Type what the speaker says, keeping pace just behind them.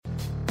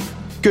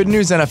Good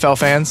news, NFL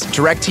fans.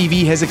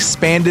 DirecTV has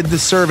expanded the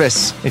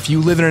service. If you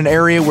live in an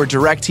area where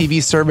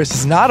DirecTV service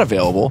is not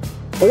available,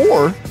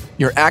 or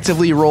you're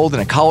actively enrolled in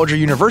a college or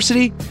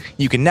university,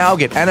 you can now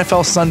get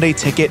NFL Sunday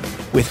Ticket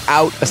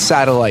without a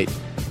satellite.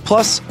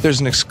 Plus,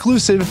 there's an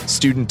exclusive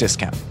student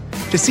discount.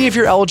 To see if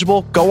you're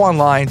eligible, go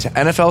online to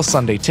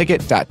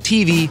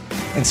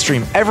nflsundayticket.tv and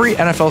stream every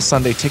NFL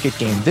Sunday Ticket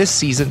game this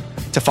season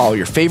to follow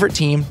your favorite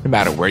team no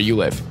matter where you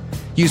live.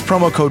 Use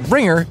promo code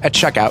RINGER at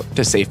checkout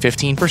to save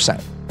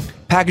 15%.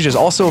 Package is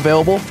also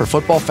available for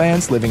football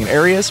fans living in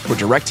areas where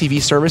DirecTV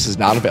service is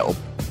not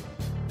available.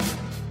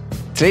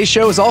 Today's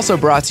show is also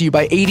brought to you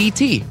by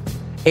ADT.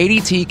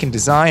 ADT can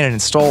design and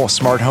install a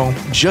smart home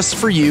just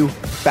for you,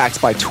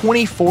 backed by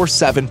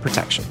 24/7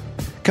 protection.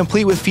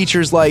 Complete with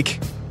features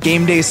like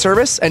game day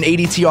service and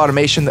ADT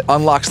automation that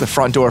unlocks the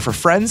front door for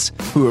friends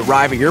who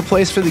arrive at your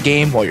place for the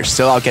game while you're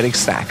still out getting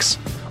snacks.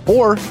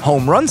 Or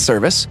home run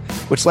service,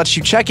 which lets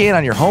you check in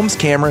on your home's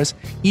cameras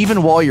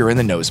even while you're in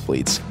the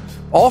nosebleeds.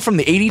 All from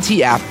the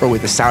ADT app or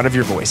with the sound of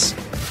your voice.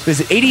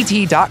 Visit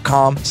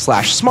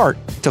ADT.com/smart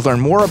to learn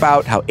more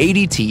about how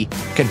ADT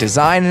can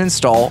design and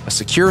install a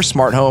secure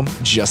smart home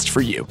just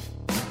for you.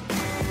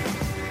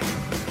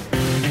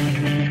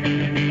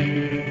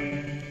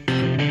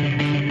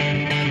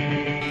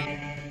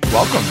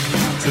 Welcome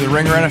to the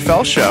Ringer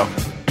NFL show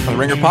on the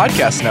Ringer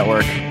Podcast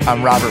Network.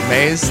 I'm Robert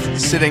Mays,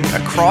 sitting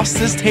across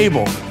this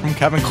table from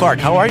Kevin Clark.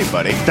 How are you,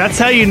 buddy? That's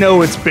how you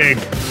know it's big.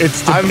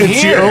 It's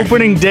the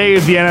opening day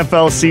of the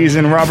NFL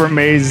season. Robert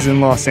Mays is in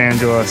Los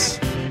Angeles.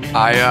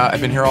 I've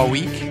been here all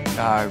week,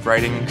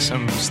 writing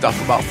some stuff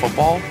about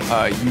football.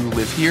 You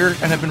live here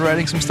and have been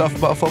writing some stuff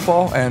about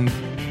football, and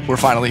we're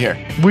finally here.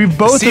 We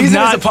both the season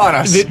have not. Is upon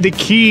us. The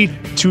key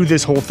to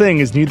this whole thing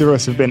is neither of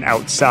us have been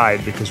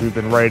outside because we've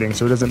been writing,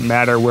 so it doesn't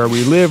matter where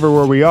we live or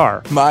where we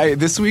are.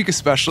 This week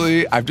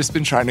especially, I've just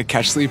been trying to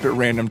catch sleep at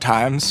random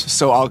times.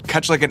 So I'll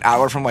catch like an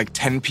hour from like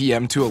 10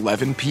 p.m. to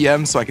 11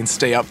 p.m. so I can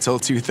stay up till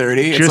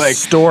 2:30. Just like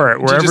store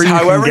it wherever you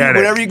can get it.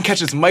 Wherever you can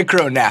catch its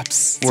micro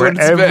naps.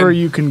 Wherever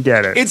you can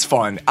get it. It's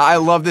fun. I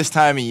love this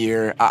time of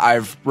year.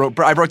 I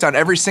broke down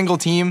every single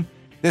team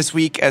this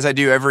week as I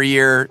do every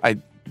year.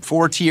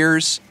 4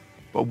 tiers.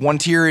 But 1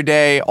 tier a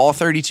day, all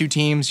 32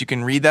 teams. You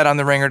can read that on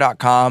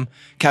theringer.com.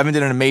 Kevin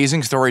did an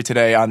amazing story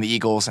today on the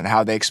Eagles and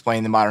how they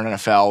explain the modern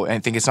NFL. And I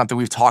think it's something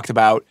we've talked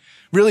about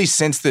really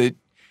since the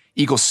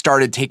Eagles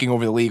started taking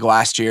over the league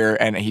last year,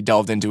 and he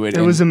delved into it.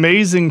 It was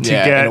amazing to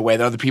get in a way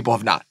that other people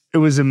have not. It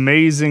was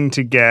amazing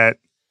to get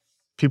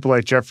people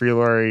like Jeffrey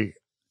Lurie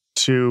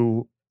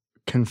to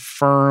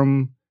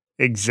confirm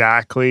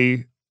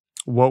exactly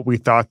what we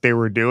thought they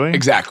were doing.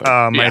 Exactly.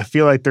 I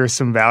feel like there's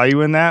some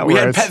value in that. We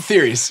had pet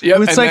theories.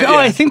 Yep. It's like,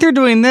 I think they're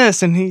doing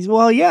this. And he's,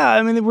 well, yeah,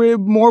 I mean, we're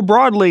more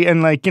broadly.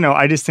 And like,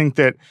 I just think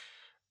that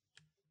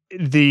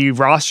the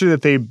roster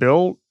that they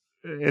built,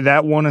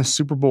 that won a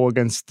Super Bowl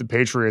against the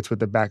Patriots with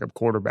the backup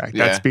quarterback.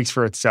 That speaks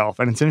for itself.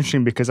 And it's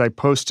interesting because I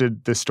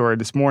posted this story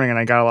this morning and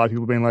I got a lot of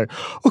people being like,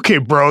 okay,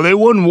 bro, they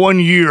won 1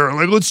 year.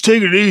 Like, let's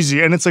take it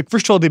easy. And it's like,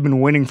 first of all, they've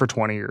been winning for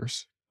 20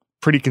 years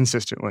pretty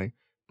consistently.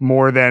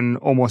 More than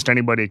almost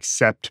anybody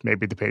except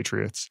maybe the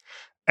Patriots.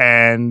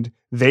 And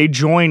they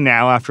join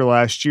now after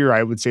last year,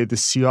 I would say the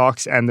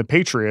Seahawks and the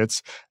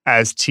Patriots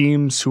as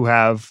teams who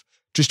have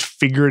just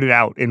figured it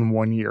out in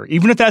 1 year.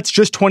 Even if that's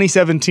just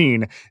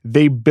 2017,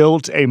 they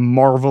built a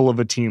marvel of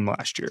a team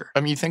last year.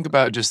 I mean, you think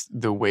about just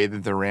the way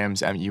that the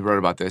Rams, I mean, you wrote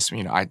about this,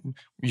 you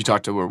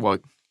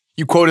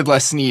quoted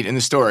Les Snead in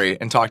the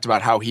story and talked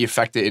about how it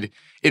affected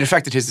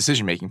his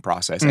decision-making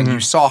process. And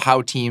you saw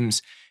how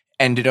teams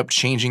ended up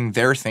changing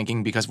their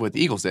thinking because of what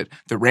the Eagles did.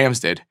 The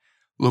Rams did.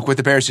 Look what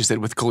the Bears just did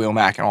with Khalil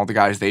Mack and all the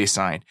guys they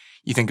signed.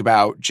 You think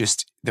about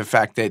just the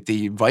fact that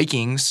the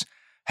Vikings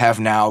have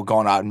now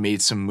gone out and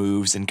made some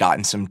moves and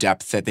gotten some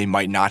depth that they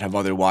might not have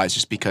otherwise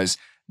just because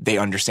they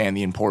understand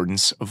the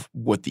importance of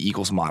what the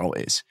Eagles model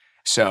is.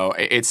 So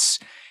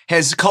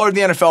has colored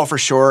the NFL for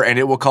sure, and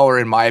it will color,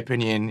 in my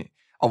opinion,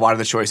 a lot of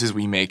the choices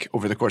we make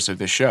over the course of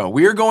this show.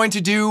 We are going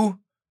to do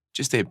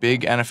just a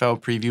big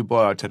NFL preview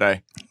blowout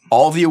today.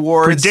 All the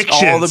awards,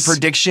 all the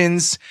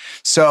predictions.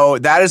 So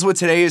that is what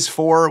today is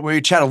for.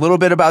 We chat a little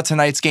bit about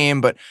tonight's game,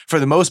 but for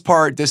the most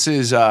part, this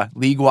is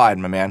league-wide,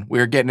 my man.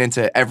 We're getting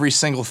into every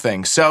single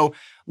thing. So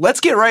let's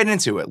get right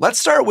into it. Let's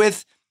start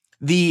with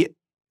the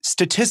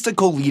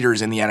statistical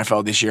leaders in the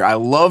NFL this year. I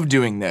love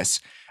doing this.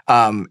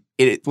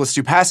 Let's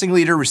do passing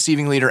leader,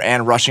 receiving leader,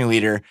 and rushing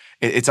leader.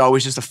 It's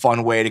always just a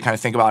fun way to kind of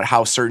think about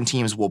how certain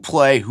teams will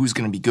play, who's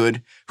going to be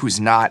good,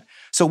 who's not.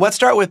 So let's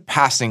start with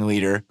passing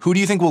leader. Who do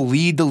you think will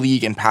lead the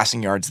league in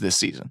passing yards this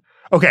season?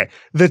 Okay,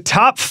 the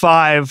top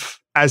 5,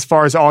 as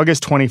far as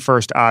August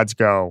 21st odds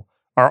go,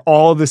 are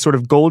all the sort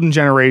of golden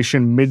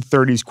generation,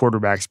 mid-30s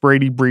quarterbacks,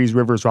 Brady, Breeze,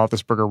 Rivers,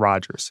 Roethlisberger,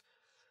 Rodgers.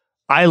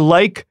 I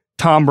like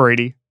Tom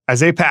Brady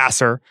as a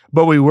passer,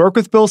 but we work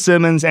with Bill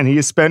Simmons, and he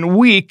has spent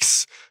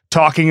weeks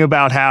talking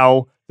about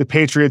how the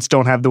Patriots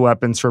don't have the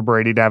weapons for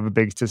Brady to have a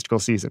big statistical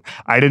season.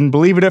 I didn't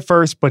believe it at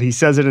first, but he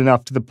says it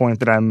enough to the point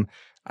that I'm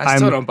I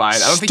still don't buy it.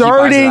 I don't think he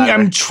buys it either.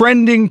 I'm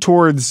trending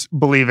towards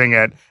believing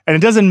it. And it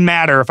doesn't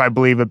matter if I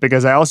believe it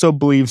because I also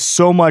believe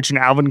so much in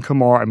Alvin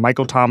Kamara and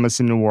Michael Thomas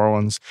in New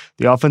Orleans,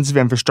 the offensive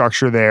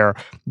infrastructure there,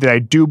 that I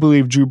do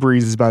believe Drew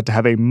Brees is about to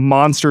have a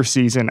monster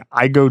season.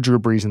 I go Drew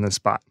Brees in this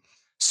spot.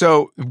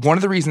 So one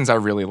of the reasons I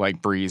really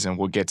like Brees, and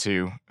we'll get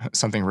to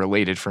something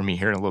related for me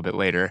here a little bit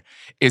later,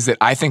 is that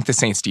I think the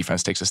Saints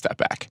defense takes a step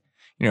back.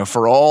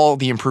 For all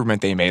the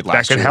improvement they made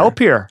last year. That could help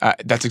here.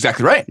 That's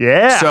exactly right.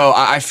 Yeah. So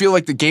I feel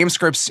like the game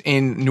scripts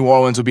in New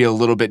Orleans will be a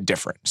little bit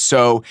different.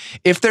 So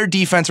if their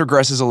defense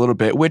regresses a little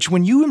bit, which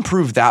when you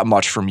improve that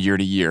much from year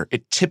to year,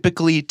 it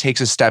typically takes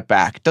a step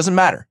back. Doesn't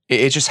matter.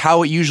 It's just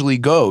how it usually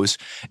goes,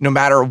 no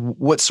matter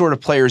what sort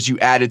of players you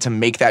added to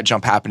make that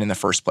jump happen in the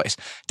first place.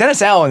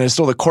 Dennis Allen is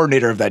still the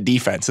coordinator of that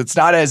defense. It's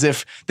not as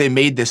if they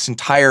made this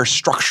entire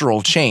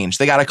structural change.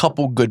 They got a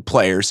couple good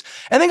players,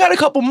 and they got a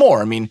couple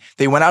more. I mean,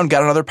 they went out and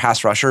got another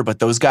pass rusher, but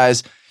those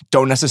guys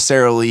don't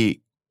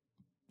necessarily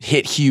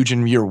hit huge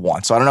in year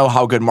one. So I don't know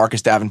how good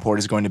Marcus Davenport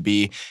is going to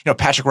be.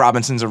 Patrick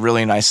Robinson's a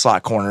really nice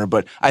slot corner,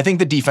 but I think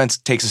the defense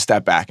takes a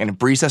step back. And if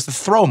Brees has to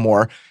throw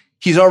more,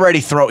 he's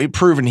already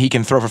proven he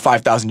can throw for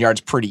 5,000 yards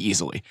pretty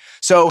easily.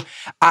 So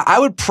I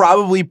would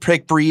probably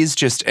pick Brees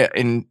just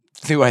in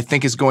who I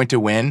think is going to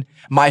win.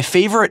 My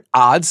favorite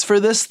odds for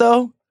this,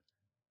 though,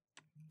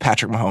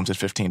 Patrick Mahomes at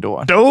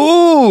 15-1.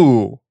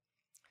 Oh!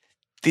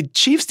 The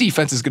Chiefs'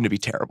 defense is going to be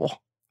terrible.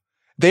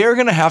 They are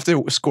going to have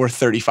to score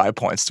 35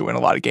 points to win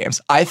a lot of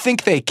games. I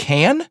think they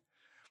can,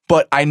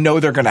 but I know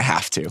they're going to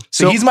have to.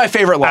 So he's my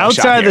favorite long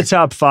shot outside here. the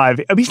top five.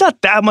 I mean, he's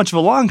not that much of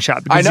a long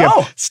shot. Because I know.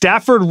 You have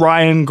Stafford,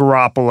 Ryan,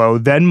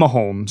 Garoppolo, then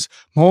Mahomes.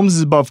 Mahomes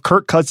is above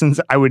Kirk Cousins.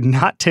 I would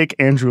not take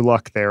Andrew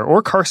Luck there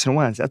or Carson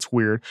Wentz. That's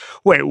weird.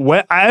 Wait,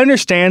 what? I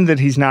understand that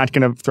he's not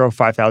going to throw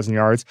 5,000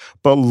 yards,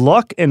 but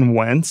Luck and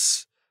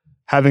Wentz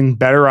having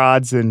better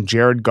odds than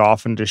Jared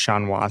Goff and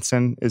Deshaun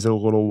Watson is a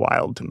little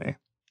wild to me.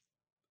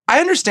 I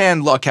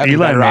understand Luck having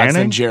better odds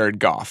than Jared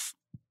Goff.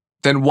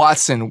 Then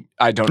Watson,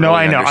 I don't know. No,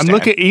 I know. I'm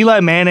looking at Eli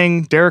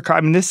Manning, Derek Carr.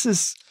 I mean, this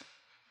is,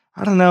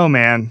 I don't know,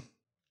 man.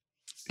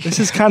 This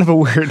is kind of a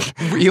weird.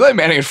 Eli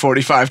Manning at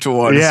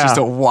 45-1 is just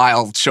a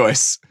wild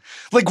choice.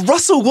 Like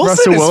Russell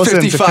Wilson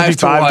is 55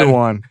 to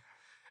 1.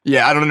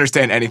 Yeah, I don't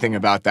understand anything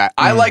about that.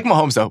 I like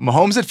Mahomes, though.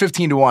 Mahomes at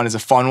 15-1 is a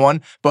fun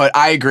one, but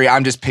I agree.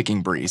 I'm just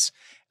picking Brees.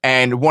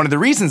 And one of the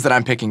reasons that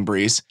I'm picking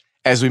Brees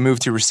as we move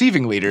to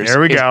receiving leaders,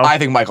 there we go. I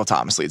think Michael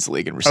Thomas leads the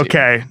league in receiving.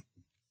 Okay.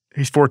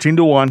 He's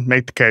 14-1.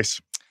 Make the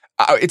case.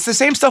 It's the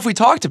same stuff we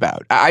talked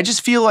about. I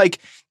just feel like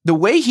the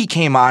way he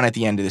came on at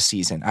the end of the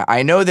season,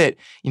 I know that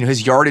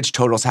his yardage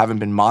totals haven't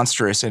been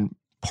monstrous, and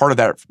part of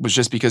that was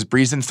just because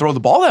Brees didn't throw the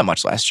ball that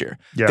much last year.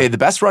 Yeah. They had the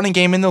best running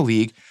game in the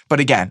league, but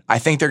again, I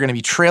think they're going to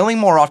be trailing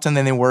more often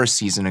than they were a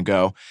season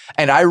ago,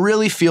 and I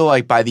really feel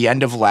like by the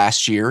end of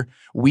last year,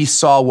 we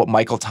saw what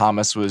Michael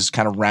Thomas was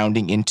kind of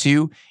rounding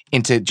into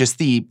just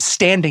the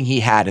standing he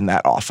had in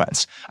that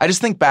offense. I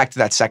just think back to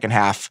that second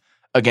half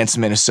against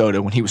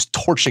Minnesota when he was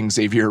torching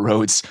Xavier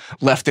Rhodes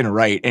left and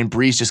right, and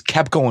Brees just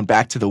kept going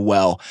back to the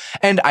well.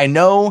 And I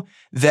know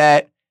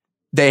that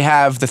they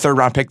have the third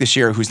round pick this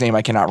year, whose name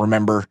I cannot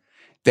remember,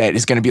 that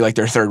is going to be like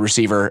their third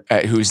receiver,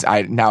 I'm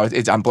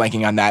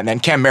blanking on that. And then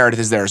Cam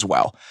Meredith is there as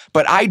well.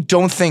 But I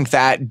don't think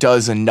that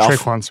does enough.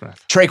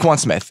 Tre'Quan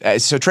Smith.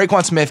 So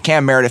Tre'Quan Smith,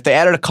 Cam Meredith, they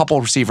added a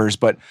couple receivers,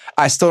 but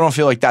I still don't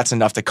feel like that's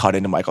enough to cut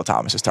into Michael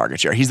Thomas's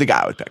target share. He's the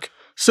guy I would pick.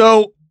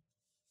 So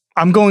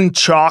I'm going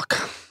chalk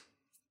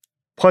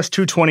plus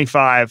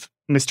 225,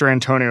 Mr.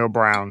 Antonio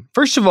Brown.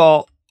 First of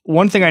all,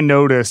 one thing I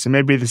noticed, and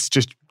maybe this is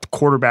just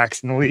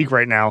quarterbacks in the league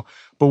right now,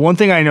 but one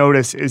thing I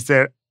noticed is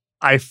that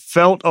I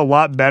felt a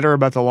lot better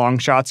about the long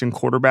shots in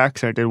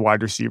quarterbacks than I did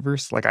wide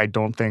receivers. Like, I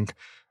don't think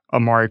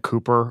Amari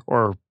Cooper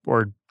or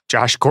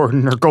Josh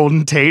Gordon or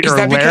Golden Tate or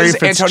Larry Fitzgerald. Is that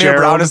because Antonio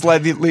Brown has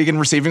led the league in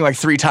receiving like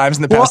 3 times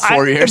in the past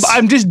 4 years?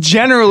 I'm just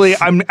generally,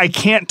 I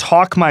can't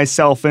talk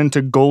myself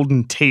into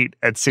Golden Tate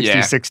at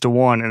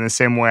 66-1 in the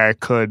same way I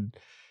could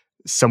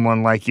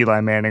someone like Eli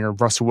Manning or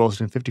Russell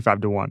Wilson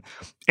 55-1.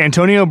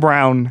 Antonio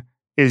Brown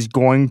is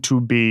going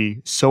to be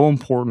so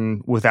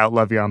important without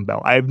Le'Veon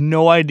Bell. I have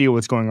no idea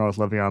what's going on with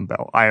Le'Veon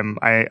Bell.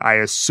 I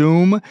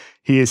assume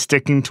he is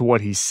sticking to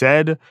what he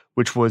said,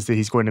 which was that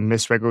he's going to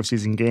miss regular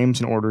season games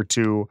in order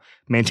to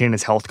maintain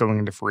his health going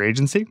into free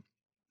agency.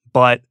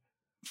 But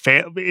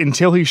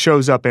until he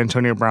shows up,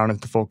 Antonio Brown is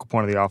the focal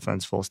point of the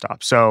offense, full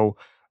stop. So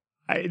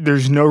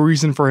there's no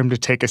reason for him to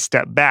take a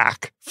step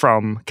back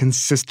from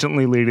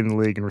consistently leading the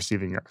league in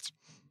receiving yards.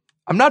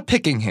 I'm not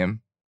picking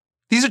him.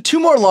 These are 2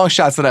 more long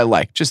shots that I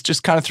like,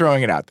 just kind of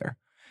throwing it out there.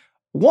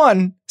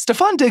 One,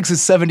 Stephon Diggs is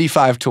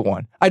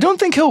 75-1. I don't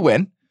think he'll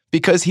win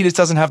because he just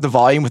doesn't have the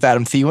volume with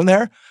Adam Thielen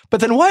there.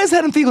 But then why is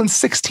Adam Thielen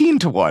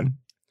 16-1?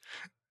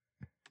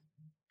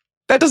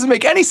 That doesn't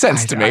make any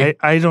sense to me.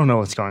 I don't know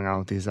what's going on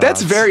with these odds.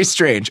 That's very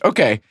strange.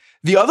 Okay.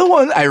 The other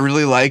one I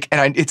really like,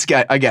 and it's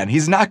again,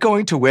 he's not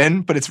going to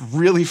win, but it's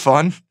really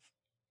fun.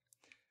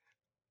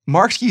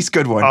 Marquise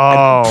Goodwin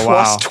Oh, and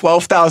plus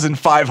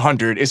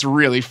 12,500 is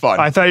really fun.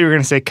 I thought you were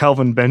going to say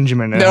Kelvin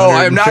Benjamin. No,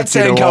 I'm not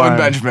saying Kelvin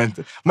Benjamin.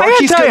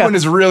 Marquise Goodwin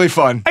is really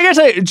fun. I got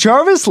to tell you,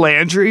 Jarvis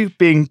Landry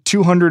being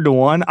 200 to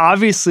 1,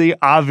 obviously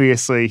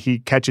he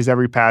catches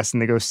every pass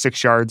and they go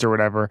 6 yards or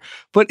whatever,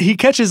 but he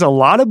catches a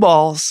lot of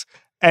balls.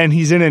 And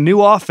he's in a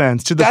new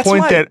offense to the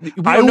point that we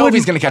don't know if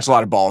he's going to catch a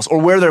lot of balls or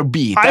where they'll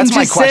be. That's my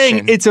question. I'm just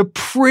saying it's a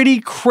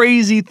pretty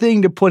crazy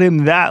thing to put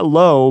him that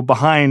low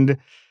behind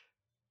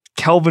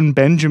Kelvin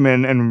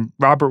Benjamin and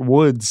Robert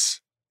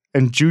Woods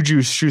and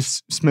Juju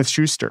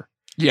Smith-Schuster.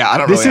 Yeah, I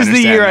don't This really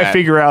is the year that. I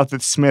figure out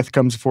that Smith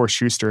comes before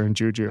Schuster and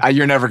Juju.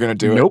 You're never going to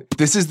do it.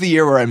 This is the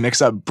year where I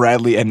mix up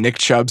Bradley and Nick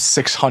Chubb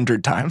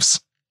 600 times.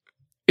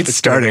 It's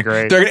starting.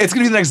 Great. It's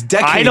going to be the next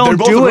decade. I don't They're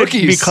both do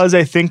rookies. it because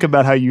I think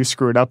about how you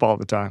screw it up all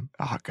the time.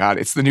 Oh, God.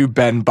 It's the new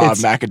Bob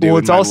McAdoo. Well,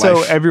 it's in my also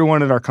life.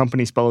 everyone at our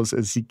company spells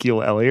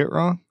Ezekiel Elliott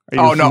wrong.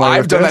 Oh, no.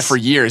 I've done that for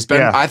years.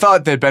 I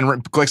thought that Ben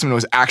Glicksman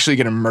was actually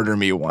going to murder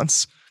me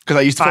once because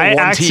I used to put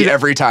one T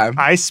every time.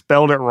 I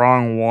spelled it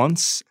wrong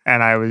once,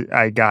 and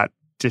I got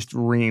just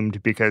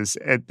reamed because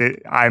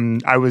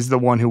I was the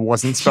one who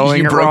wasn't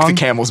spelling it wrong. You broke the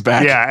camel's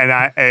back.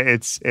 Yeah, and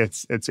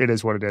it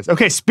is what it is.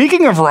 Okay,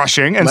 speaking of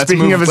rushing and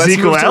speaking of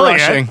Ezekiel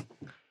Elliott,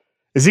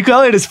 Ezekiel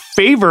Elliott is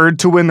favored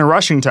to win the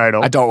rushing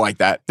title. I don't like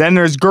that. Then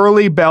there's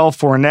Gurley, Bell,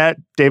 Fournette,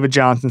 David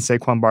Johnson,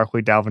 Saquon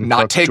Barkley, Dalvin Cook,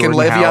 not taking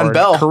Jordan Le'Veon Howard,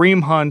 Bell,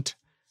 Kareem Hunt,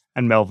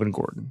 and Melvin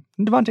Gordon,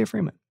 and Devontae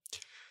Freeman.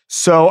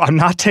 So I'm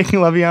not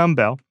taking Le'Veon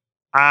Bell.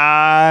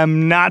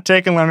 I'm not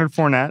taking Leonard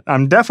Fournette.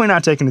 I'm definitely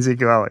not taking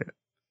Ezekiel Elliott.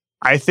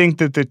 I think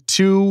that the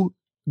two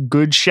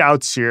good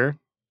shouts here,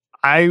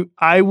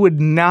 I would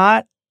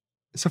not.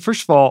 So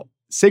first of all,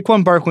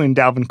 Saquon Barkley and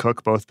Dalvin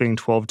Cook both being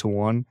 12 to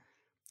 1.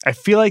 I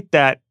feel like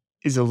that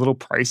is a little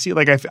pricey.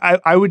 Like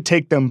I would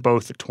take them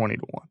both at 20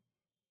 to 1.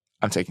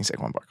 I'm taking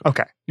Saquon Barkley.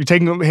 Okay. You're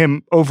taking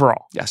him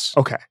overall? Yes.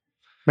 Okay.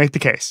 Make the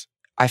case.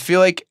 I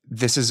feel like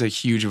this is a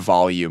huge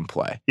volume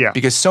play. Yeah.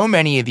 Because so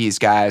many of these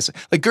guys,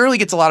 like Gurley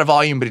gets a lot of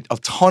volume, but a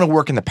ton of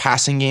work in the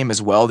passing game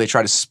as well. They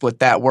try to split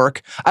that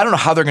work. I don't know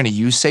how they're going to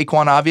use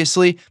Saquon,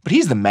 obviously, but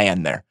he's the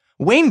man there.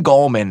 Wayne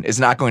Gallman is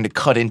not going to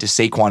cut into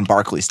Saquon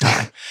Barkley's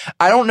time.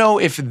 I don't know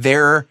if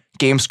their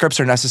game scripts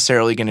are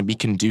necessarily going to be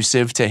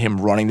conducive to him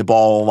running the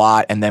ball a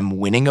lot and them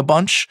winning a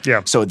bunch.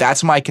 Yeah. So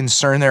that's my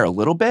concern there a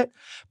little bit.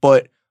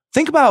 But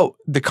think about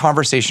the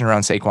conversation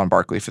around Saquon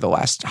Barkley for the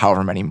last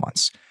however many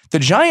months. The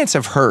Giants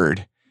have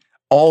heard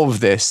all of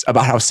this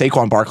about how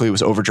Saquon Barkley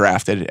was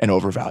overdrafted and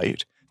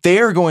overvalued. They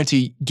are going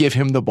to give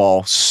him the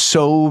ball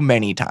so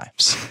many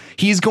times.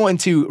 He's going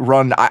to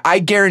run, I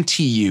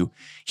guarantee you,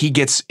 he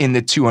gets in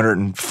the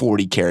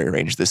 240 carry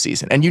range this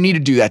season. And you need to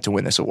do that to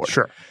win this award.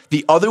 Sure.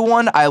 The other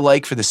one I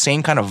like for the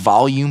same kind of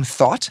volume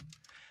thought,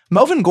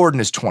 Melvin Gordon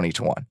is 20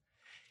 to 1.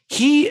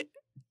 He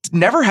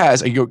never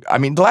has,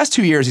 the last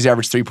 2 years he's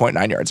averaged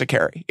 3.9 yards a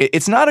carry.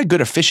 It's not a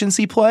good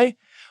efficiency play,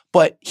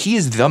 but he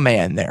is the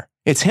man there.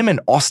 It's him and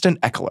Austin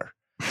Eckler.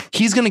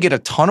 He's going to get a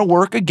ton of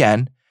work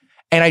again.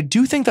 And I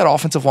do think that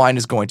offensive line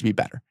is going to be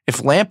better.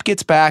 If Lamp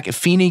gets back, if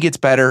Feeney gets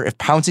better, if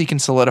Pouncey can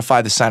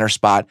solidify the center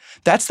spot,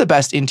 that's the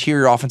best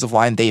interior offensive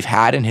line they've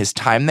had in his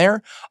time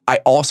there. I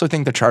also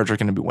think the Chargers are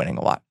going to be winning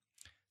a lot.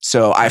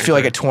 So I feel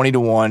like at 20 to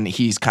 1,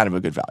 he's kind of a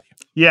good value.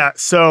 Yeah,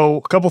 so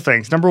a couple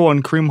things. Number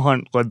one, Kareem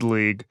Hunt led the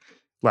league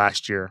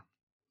last year.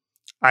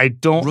 I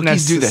don't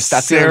Rookies do this.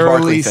 That's the necessarily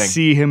Barkley thing.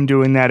 See him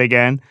doing that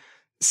again.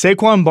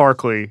 Saquon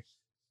Barkley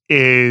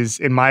is,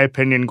 in my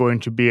opinion, going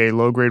to be a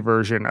low-grade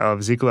version of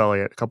Ezekiel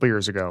Elliott a couple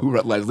years ago. Who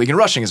led the league in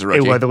rushing as a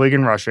rookie. He led the league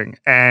in rushing.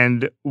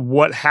 And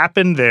what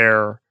happened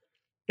there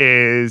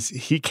is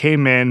he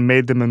came in,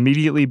 made them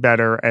immediately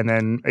better, and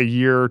then a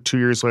year or 2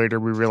 years later,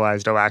 we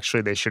realized,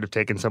 actually, they should have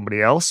taken somebody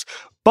else.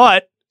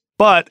 But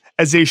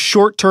as a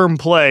short-term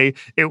play,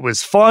 it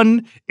was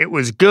fun, it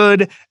was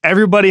good,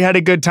 everybody had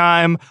a good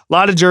time, a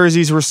lot of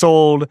jerseys were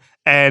sold,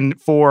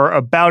 and for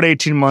about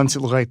 18 months,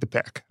 it looked like the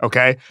pick,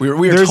 okay? We're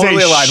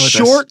totally aligned with this. There's a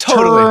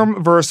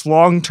short-term versus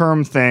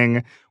long-term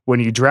thing when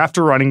you draft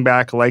a running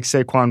back like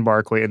Saquon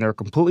Barkley, and they're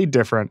completely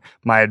different.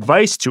 My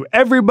advice to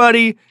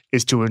everybody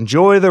is to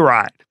enjoy the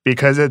ride,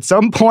 because at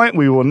some point,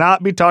 we will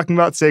not be talking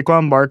about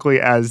Saquon Barkley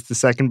as the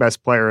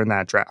second-best player in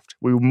that draft.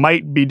 We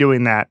might be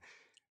doing that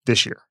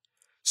this year.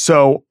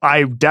 So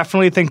I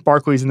definitely think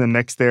Barkley's in the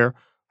mix there.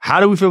 How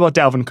do we feel about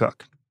Dalvin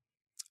Cook?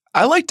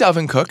 I like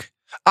Dalvin Cook.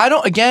 I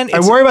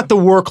worry about the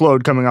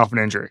workload coming off an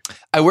injury.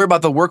 I worry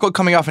about the workload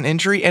coming off an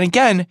injury. And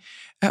again,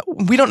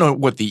 we don't know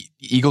what the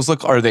Eagles what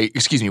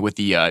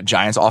the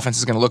Giants offense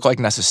is going to look like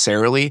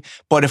necessarily.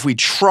 But if we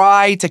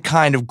try to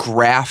kind of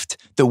graft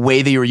the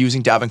way they were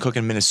using Dalvin Cook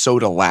in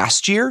Minnesota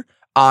last year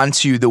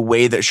onto the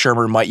way that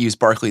Shermer might use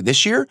Barkley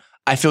this year,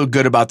 I feel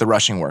good about the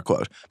rushing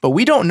workload. But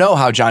we don't know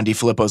how John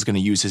DeFilippo is going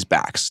to use his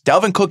backs.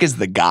 Dalvin Cook is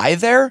the guy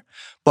there,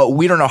 but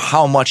we don't know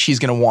how much he's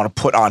going to want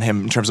to put on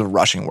him in terms of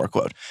rushing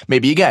workload.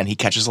 Maybe, again, he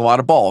catches a lot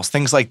of balls,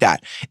 things like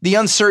that. The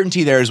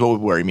uncertainty there is what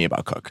would worry me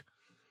about Cook.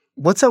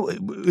 What's up?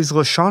 Is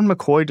LaShawn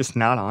McCoy just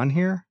not on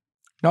here?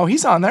 No,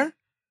 he's on there.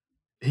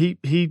 He's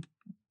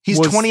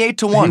 28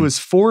 to 1. He was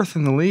fourth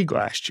in the league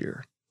last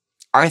year.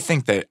 I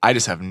think that I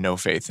just have no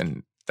faith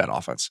in that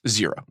offense.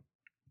 Zero.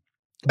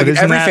 But Like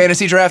every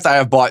fantasy draft, I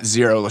have bought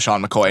zero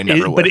LaShawn McCoy. I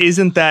never would. But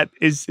isn't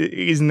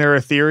there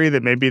a theory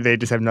that maybe they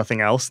just have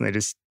nothing else and they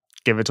just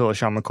give it to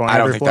LaShawn McCoy? I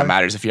don't think that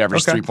matters. If he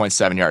averages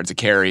 3.7 yards a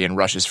carry and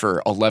rushes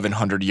for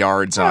 1,100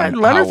 yards on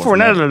Leonard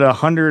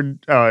Fournette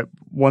at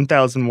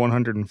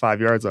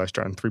 1,105 yards last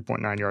year on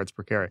 3.9 yards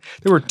per carry.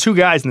 There were two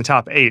guys in the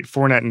top 8,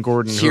 Fournette and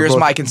Gordon. Here's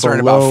my concern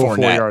about Fournette.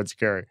 4 yards a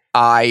carry.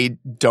 I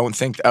don't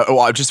think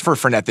just for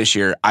Fournette this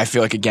year, I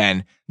feel like,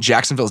 again,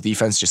 Jacksonville's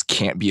defense just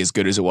can't be as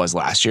good as it was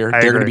last year.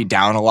 They're going to be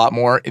down a lot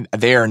more.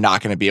 They are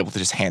not going to be able to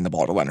just hand the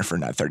ball to Leonard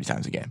Fournette 30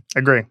 times a game.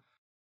 Agree.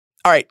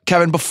 All right,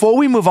 Kevin, before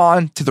we move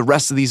on to the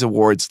rest of these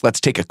awards, let's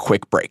take a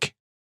quick break.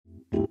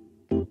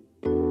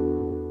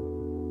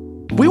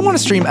 We want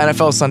to stream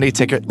NFL Sunday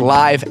Ticket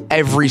live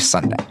every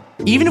Sunday,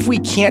 even if we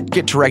can't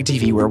get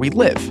DirecTV where we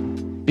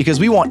live, because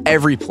we want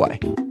every play,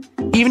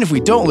 even if we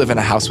don't live in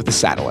a house with a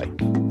satellite.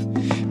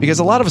 Because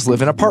a lot of us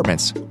live in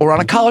apartments or on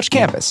a college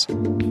campus,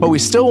 but we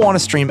still want to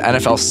stream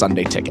NFL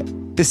Sunday Ticket.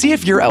 To see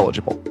if you're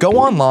eligible, go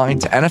online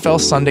to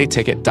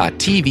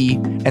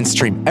nflsundayticket.tv and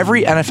stream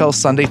every NFL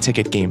Sunday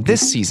Ticket game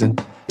this season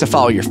to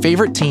follow your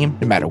favorite team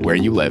no matter where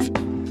you live.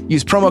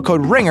 Use promo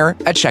code RINGER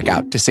at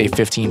checkout to save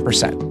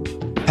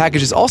 15%.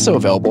 Package is also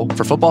available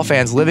for football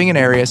fans living in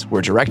areas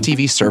where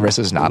DirecTV service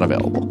is not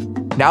available.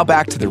 Now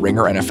back to the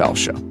Ringer NFL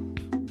show.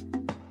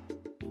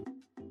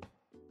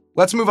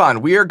 Let's move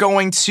on. We are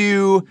going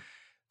to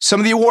some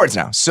of the awards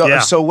now.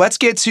 So let's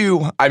get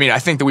to, I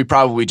think that we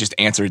probably just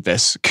answered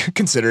this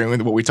considering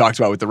what we talked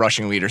about with the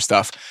rushing leader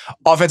stuff.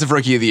 Offensive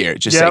Rookie of the Year,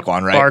 just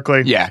Saquon, right?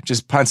 Barkley. Yeah,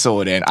 just pencil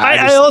it in.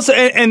 I also,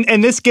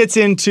 and this gets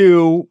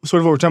into sort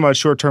of what we're talking about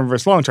short-term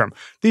versus long-term.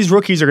 These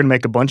rookies are going to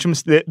make a bunch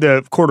of,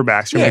 the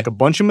quarterbacks are going to make a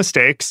bunch of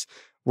mistakes.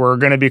 We're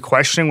going to be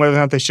questioning whether or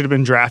not they should have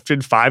been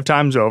drafted 5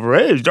 times over.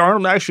 Hey, is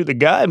Darnold actually the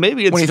guy?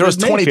 Maybe it's when he throws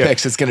 20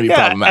 picks, it's going to be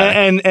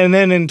problematic. And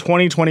then in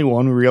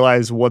 2021, we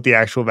realized what the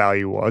actual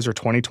value was, or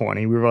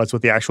 2020, we realized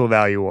what the actual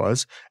value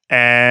was,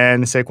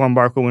 and Saquon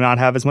Barkley will not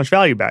have as much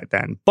value back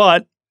then.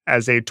 But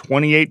as a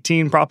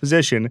 2018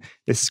 proposition,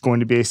 this is going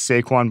to be a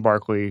Saquon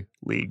Barkley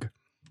league.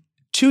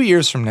 2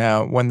 years from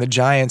now, when the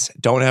Giants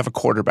don't have a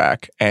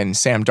quarterback and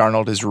Sam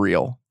Darnold is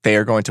real, they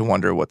are going to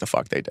wonder what the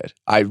fuck they did.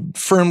 I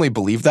firmly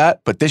believe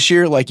that, but this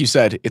year, like you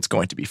said, it's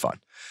going to be fun.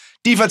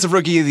 Defensive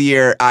Rookie of the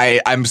Year,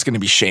 I'm just going to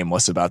be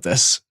shameless about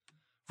this.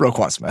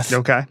 Roquan Smith.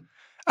 Okay.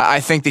 I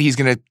think that he's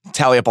going to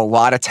tally up a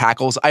lot of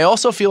tackles. I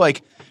also feel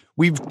like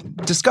we've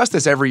discussed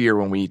this every year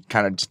when we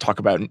kind of talk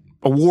about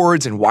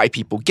awards and why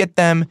people get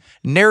them.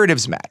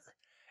 Narratives matter.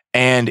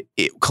 And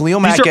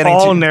Khalil Mack getting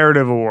all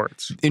narrative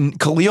awards. In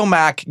Khalil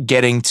Mack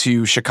getting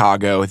to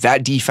Chicago,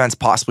 that defense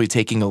possibly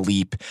taking a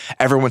leap.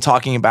 Everyone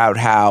talking about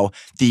how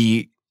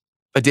the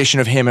addition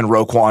of him and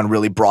Roquan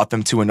really brought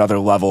them to another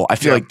level. I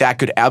feel like that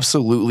could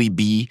absolutely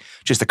be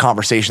just a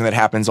conversation that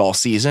happens all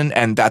season,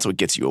 and that's what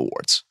gets you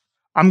awards.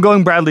 I'm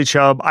going Bradley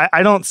Chubb.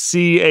 I don't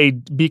see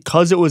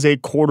because it was a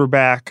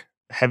quarterback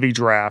heavy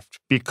draft,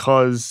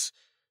 because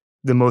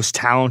the most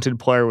talented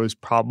player was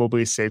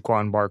probably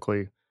Saquon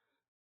Barkley.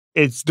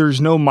 There's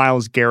no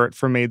Myles Garrett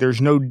for me. There's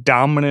no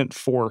dominant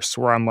force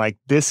where I'm like,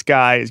 this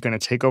guy is going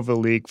to take over the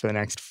league for the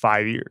next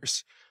 5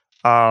 years.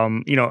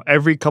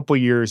 Every couple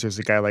of years, there's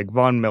a guy like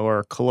Von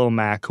Miller, Khalil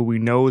Mack, who we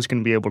know is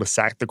going to be able to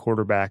sack the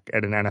quarterback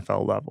at an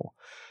NFL level.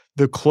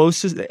 The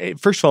closest,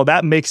 first of all,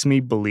 that makes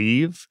me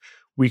believe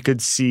we could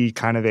see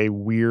kind of a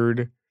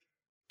weird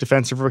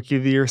defensive rookie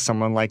of the year,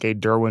 someone like a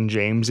Derwin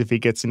James if he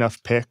gets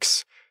enough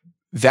picks.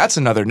 That's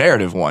another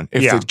narrative one.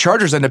 If the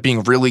Chargers end up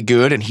being really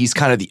good and he's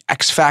kind of the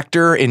X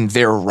factor in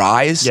their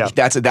rise,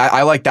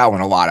 I like that one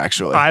a lot,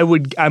 actually.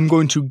 I'm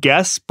going to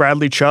guess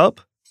Bradley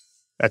Chubb.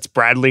 That's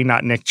Bradley,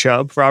 not Nick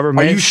Chubb, Robert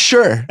Mays. Are you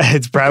sure?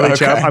 It's Bradley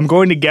Chubb. I'm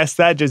going to guess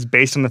that just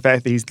based on the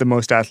fact that he's the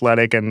most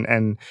athletic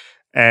and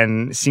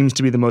seems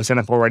to be the most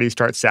NFL ready to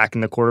start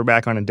sacking the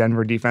quarterback on a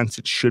Denver defense.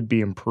 It should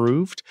be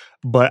improved,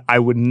 but I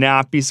would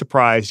not be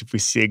surprised if we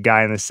see a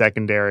guy in the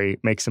secondary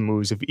make some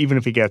moves, even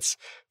if he gets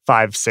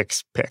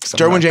 5-6 picks.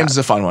 Derwin James is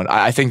a fun one.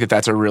 I think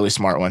that's a really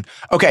smart one.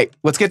 Okay,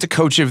 let's get to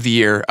Coach of the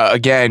Year.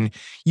 Again,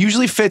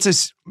 usually fits a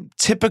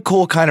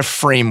typical kind of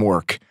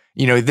framework.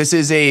 This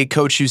is a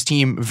coach whose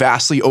team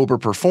vastly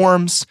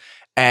overperforms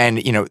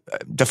and,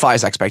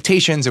 defies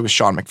expectations. It was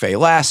Sean McVay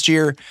last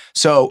year.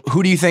 So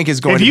who do you think is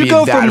going to be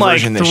that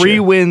version this year? If you go from like 3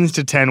 wins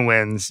to 10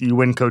 wins, you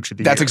win Coach of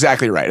the Year. That's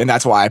exactly right. And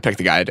that's why I picked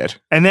the guy I did.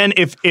 And then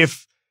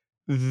if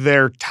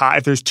they're tied,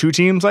 if there's 2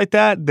 teams like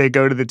that, they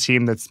go to the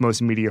team that's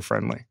most media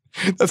friendly.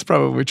 That's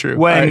probably true.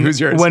 All right, who's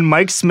yours? When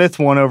Mike Smith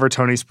won over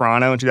Tony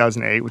Sparano in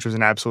 2008, which was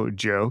an absolute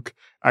joke,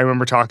 I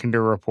remember talking to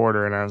a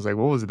reporter and I was like,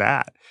 what was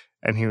that?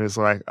 And he was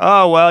like,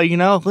 oh, well,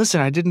 listen,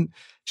 I didn't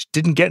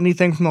get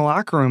anything from the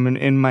locker room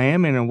in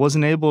Miami, and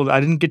I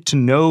didn't get to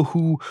know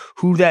who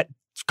that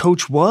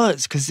coach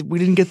was because we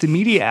didn't get the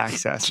media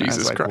access. Jesus I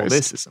was like, Christ. Well,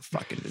 this is a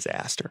fucking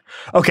disaster.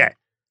 Okay.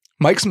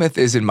 Mike Smith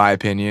is, in my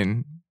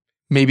opinion,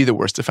 maybe the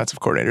worst defensive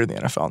coordinator in the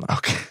NFL now.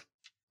 Okay.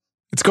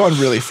 It's going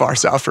really far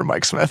south for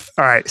Mike Smith.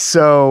 All right.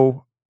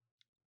 So,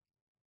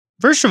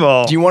 first of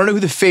all, do you want to know who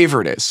the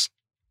favorite is?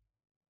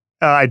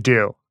 I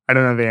do. I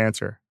don't know the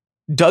answer.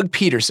 Doug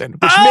Peterson,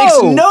 which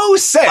makes no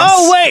sense.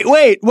 Oh,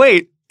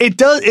 wait. It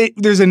does.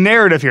 There's a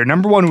narrative here.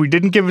 Number one, we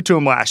didn't give it to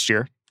him last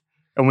year.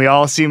 And we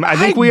all seem, I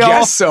think we all,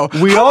 guess so.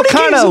 We How all many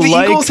kind games of do the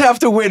like, Eagles have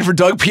to win for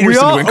Doug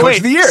Peterson to win Coach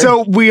of the Year?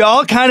 So we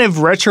all kind of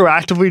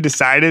retroactively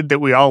decided that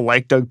we all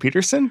like Doug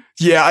Peterson.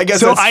 Yeah, I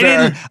guess that's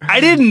fair. I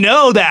didn't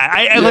know that.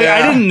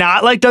 I did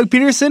not like Doug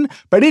Peterson,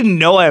 but I didn't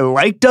know I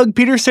liked Doug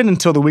Peterson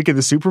until the week of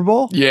the Super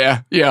Bowl.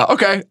 Yeah,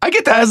 okay. I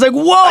get that. I was like,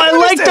 whoa, I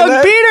like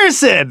Doug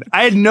Peterson.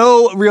 I had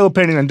no real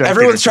opinion on Doug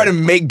Everyone's Peterson. trying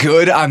to make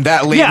good on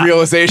that late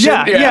realization.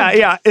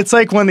 Yeah. It's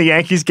like when the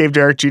Yankees gave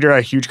Derek Jeter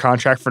a huge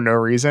contract for no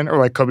reason, or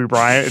like Kobe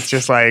Bryant. It's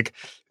just like,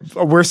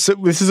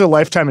 this is a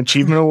lifetime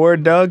achievement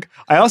award, Doug.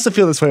 I also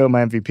feel this way with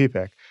my MVP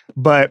pick,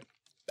 but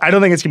I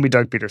don't think it's going to be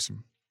Doug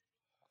Peterson.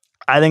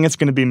 I think it's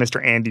going to be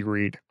Mr. Andy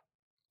Reid.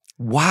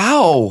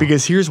 Wow.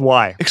 Because here's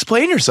why.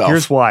 Explain yourself.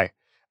 Here's why.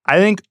 I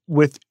think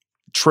with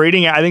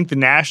trading, I think the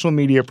national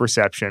media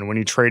perception when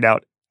you trade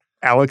out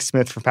Alex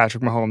Smith for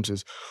Patrick Mahomes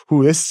is,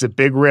 this is a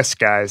big risk,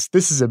 guys.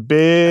 This is a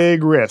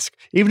big risk.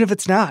 Even if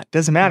it's not,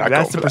 doesn't matter.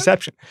 That's the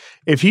perception.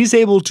 If he's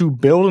able to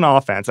build an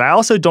offense, I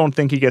also don't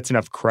think he gets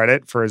enough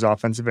credit for his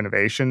offensive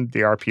innovation, the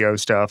RPO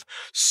stuff.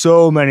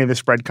 So many of the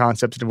spread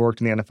concepts that have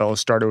worked in the NFL have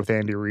started with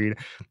Andy Reid.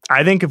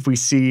 I think if we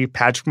see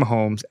Patrick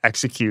Mahomes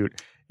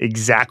execute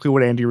exactly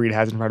what Andy Reid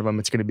has in front of him,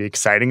 it's going to be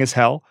exciting as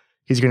hell.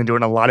 He's going to do it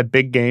in a lot of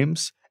big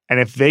games. And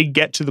if they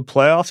get to the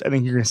playoffs, I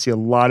think you're going to see a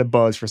lot of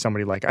buzz for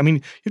somebody like, you have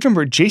to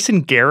remember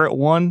Jason Garrett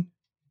won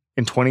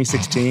in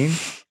 2016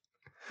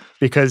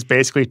 because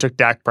basically he took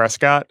Dak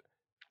Prescott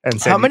and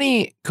said, how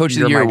many Coach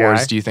of the Year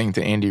awards do you think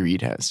that Andy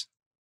Reid has?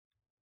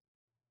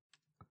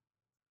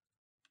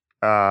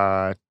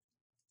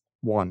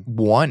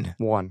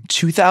 One.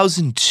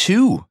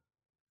 2002.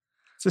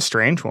 It's a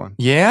strange one.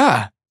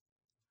 Yeah.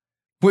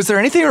 Was there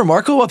anything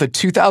remarkable about the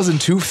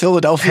 2002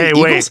 Philadelphia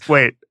Eagles?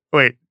 Wait.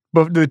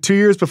 But the 2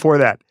 years before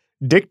that,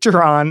 Dick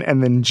Duran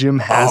and then Jim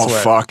Haslett. Oh,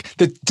 fuck.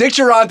 The Dick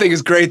Duran thing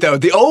is great, though.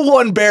 The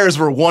 01 Bears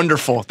were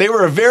wonderful. They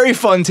were a very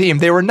fun team.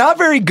 They were not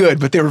very good,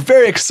 but they were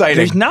very exciting.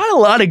 There's not a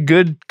lot of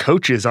good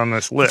coaches on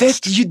this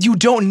list. You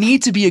don't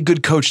need to be a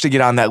good coach to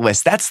get on that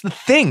list. That's the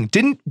thing.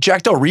 Didn't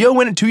Jack Del Rio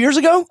win it 2 years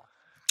ago?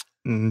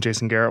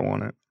 Jason Garrett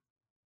won it.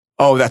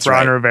 Oh, that's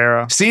Ron right.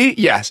 Rivera. See?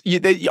 Yes.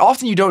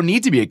 Often you don't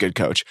need to be a good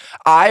coach.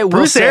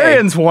 Bruce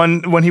Arians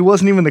won when he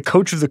wasn't even the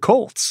coach of the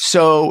Colts.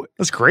 So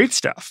that's great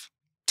stuff.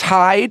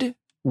 Tied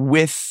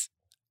with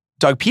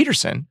Doug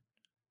Peterson,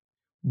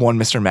 won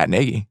Mr. Matt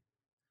Nagy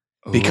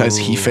because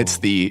he fits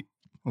he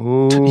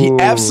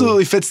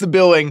absolutely fits the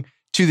billing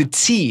to the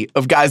T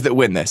of guys that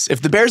win this.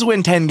 If the Bears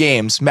win 10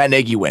 games, Matt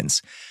Nagy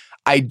wins.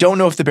 I don't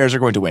know if the Bears are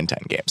going to win 10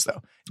 games,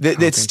 though.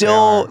 It's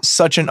still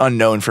such an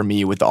unknown for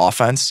me with the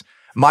offense.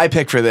 My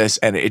pick for this,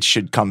 and it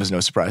should come as no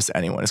surprise to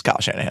anyone, is Kyle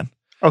Shanahan.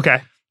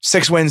 Okay.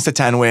 6 wins to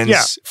 10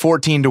 wins,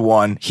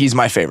 14-1. He's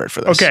my favorite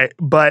for this. Okay,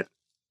 but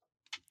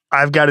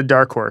I've got a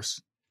dark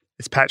horse.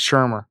 It's Pat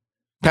Shurmur.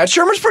 Pat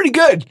Shurmur's pretty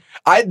good.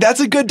 That's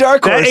a good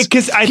dark horse.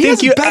 Because I he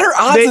think has better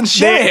odds than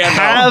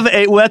Shanahan.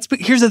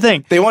 Here's the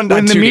thing. They won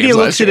when the 2 media games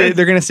looks last at year. it,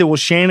 they're going to say, "Well,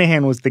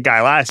 Shanahan was the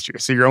guy last year,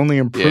 so you're only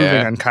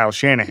improving on Kyle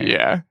Shanahan."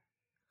 Yeah,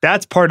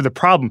 that's part of the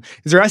problem.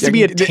 Is there has to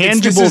be a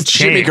tangible change.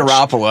 Jimmy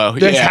Garoppolo.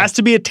 There has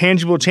to be a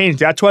tangible change.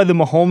 That's why the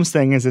Mahomes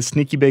thing is a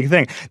sneaky big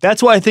thing.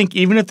 That's why I think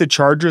even if the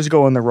Chargers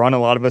go on the run, a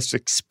lot of us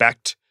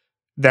expect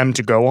them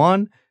to go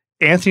on.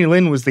 Anthony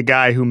Lynn was the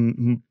guy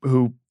who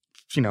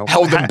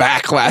held them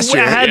back last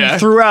year.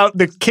 Threw out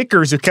the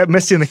kickers who kept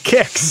missing the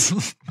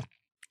kicks.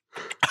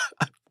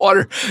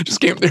 Water just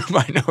came through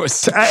my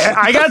nose.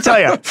 I gotta tell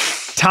you,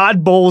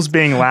 Todd Bowles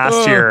being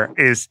last year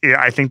is.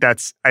 I think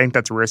that's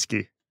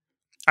risky.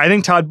 I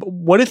think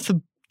what if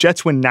the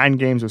Jets win 9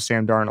 games with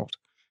Sam Darnold?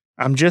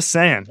 I'm just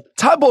saying.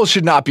 Todd Bowles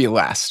should not be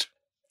last.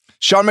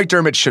 Sean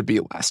McDermott should be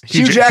last.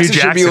 Hugh Jackson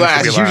should be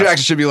last. Hugh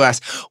Jackson should be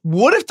last.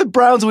 What if the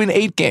Browns win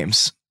 8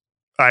 games?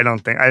 I don't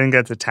think. I think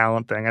that's a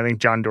talent thing. I think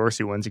John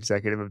Dorsey wins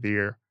Executive of the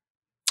Year.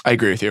 I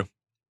agree with you.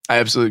 I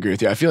absolutely agree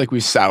with you. I feel like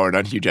we soured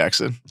on Hugh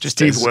Jackson. Just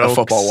Steve as Wilkes. A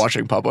football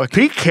watching public.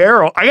 Pete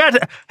Carroll.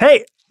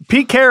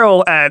 Pete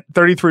Carroll at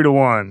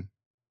 33-1.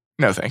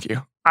 No, thank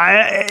you.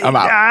 I'm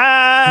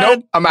out.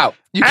 Nope, I'm out.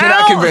 You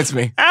cannot convince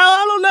me.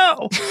 I don't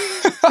know.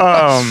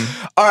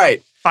 All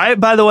right.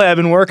 By the way, I've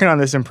been working on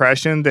this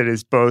impression that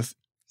is both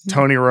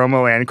Tony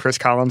Romo and Chris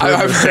Collinsworth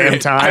at the same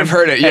time. I've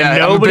heard it. Yeah, and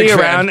nobody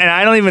around, and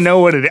I don't even know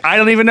what it is. I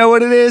don't even know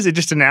what it is. It's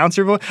just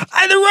announcer voice.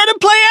 Either run and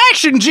play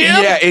action,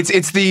 Jim. Yeah,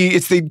 it's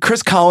the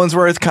Chris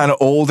Collinsworth kind of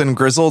old and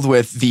grizzled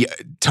with the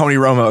Tony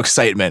Romo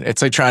excitement.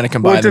 It's like trying to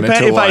combine them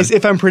into one.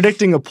 If I'm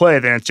predicting a play,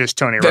 then it's just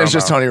Tony Romo. Then it's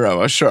just Tony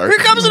Romo. Sure. Here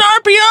comes an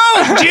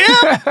RPO,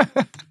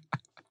 Jim.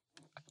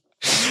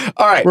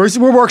 All right, we're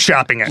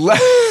workshopping it.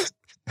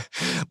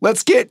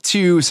 Let's get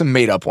to some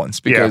made up ones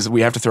because we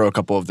have to throw a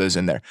couple of those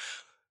in there.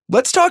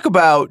 Let's talk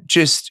about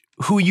just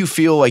who you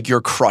feel like your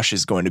crush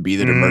is going to be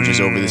that emerges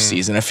over the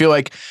season. I feel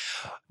like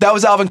that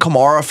was Alvin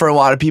Kamara for a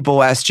lot of people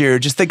last year.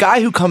 Just the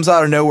guy who comes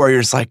out of nowhere.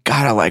 You're just like,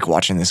 God, I like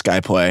watching this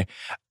guy play.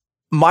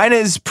 Mine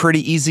is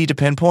pretty easy to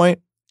pinpoint.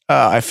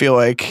 I feel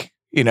like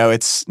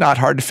it's not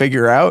hard to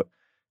figure out.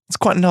 It's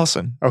Quentin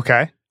Nelson.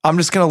 Okay. I'm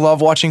just going to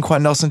love watching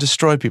Quentin Nelson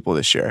destroy people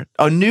this year.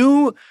 A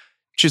new,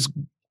 just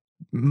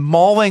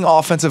mauling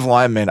offensive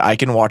lineman I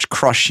can watch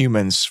crush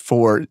humans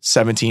for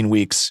 17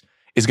 weeks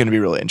is going to be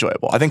really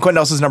enjoyable. I think Quentin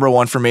Nelson's number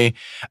one for me.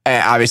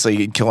 And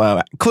obviously,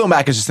 Khalil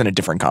Mack is just in a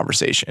different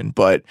conversation,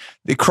 but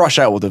the crush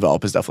I will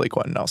develop is definitely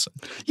Quentin Nelson.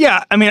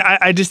 Yeah, I mean,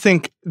 I just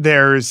think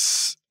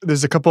there's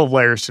a couple of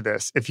layers to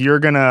this.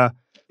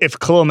 If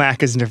Khalil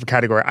Mack is in a different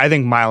category, I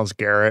think Myles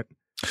Garrett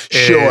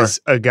is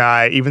a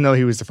guy, even though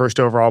he was the first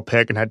overall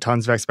pick and had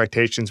tons of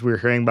expectations, we were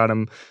hearing about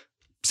him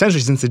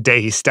essentially since the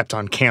day he stepped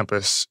on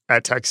campus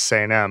at Texas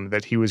A&M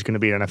that he was going to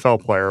be an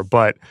NFL player.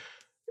 But,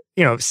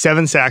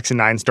 7 sacks and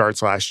 9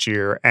 starts last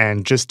year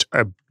and just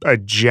a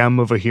gem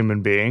of a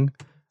human being.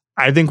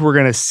 I think we're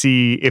going to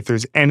see if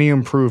there's any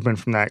improvement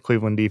from that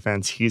Cleveland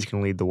defense, he's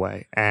going to lead the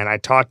way. And I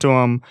talked to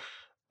him.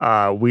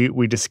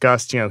 We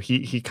discussed,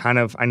 he kind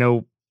of, I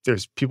know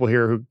there's people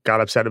here who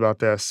got upset about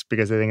this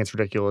because they think it's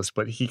ridiculous,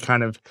 but he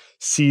kind of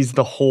sees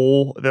the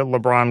hole that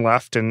LeBron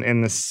left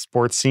in the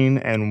sports scene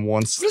and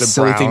wants the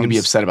silly Browns. Thing to be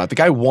upset about. The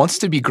guy wants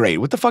to be great.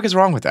 What the fuck is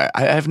wrong with that?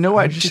 I have no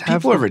idea.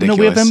 People are ridiculous.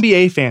 No, we have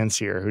NBA fans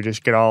here who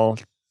just get all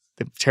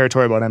the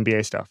territory about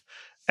NBA stuff.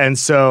 And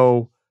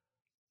so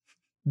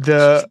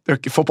the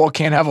football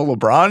can't have a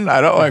LeBron? I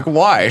don't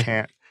why?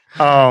 Can't.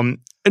 No,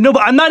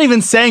 but I'm not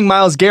even saying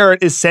Myles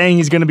Garrett is saying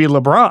he's going to be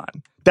LeBron.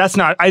 That's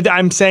not,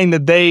 I'm saying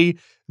that they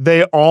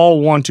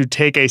all want to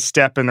take a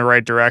step in the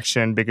right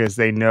direction because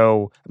they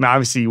know,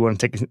 obviously you want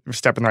to take a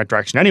step in the right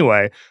direction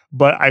anyway,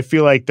 but I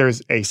feel like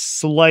there's a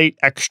slight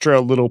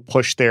extra little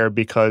push there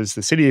because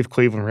the city of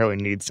Cleveland really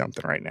needs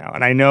something right now.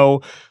 And I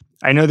know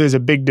there's a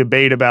big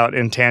debate about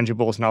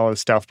intangibles and all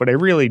this stuff, but I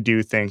really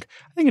do think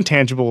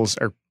intangibles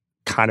are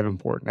kind of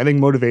important. I think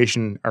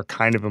motivation are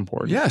kind of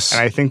important. Yes.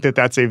 And I think that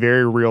that's a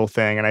very real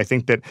thing. And I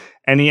think that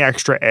any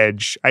extra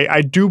edge,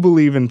 I do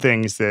believe in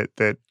things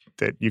that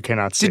you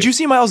cannot see. Did you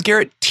see Myles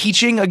Garrett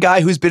teaching a guy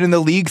who's been in the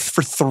league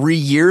for 3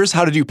 years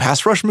how to do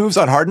pass rush moves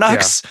on Hard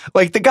Knocks?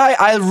 Yeah. The guy,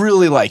 I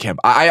really like him.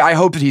 I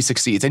hope that he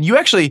succeeds. And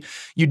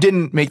you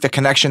didn't make the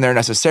connection there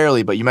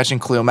necessarily, but you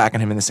mentioned Khalil Mack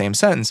and him in the same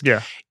sentence.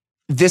 Yeah.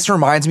 This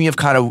reminds me of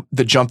kind of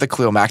the jump that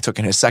Khalil Mack took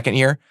in his second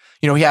year.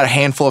 He had a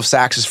handful of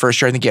sacks his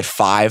first year. I think he had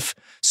 5.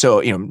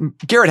 So,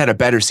 Garrett had a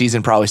better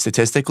season probably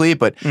statistically,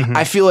 but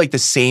I feel like the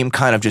same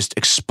kind of just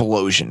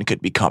explosion could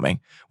be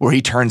coming where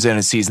he turns in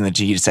a season that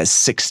he just has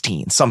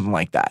 16, something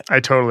like that. I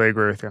totally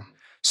agree with you.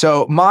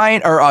 So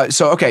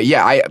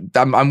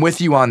I'm with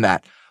you on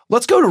that.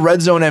 Let's go to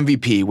Red Zone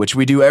MVP, which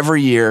we do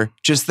every year.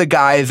 Just the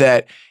guy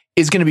that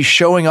is going to be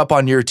showing up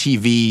on your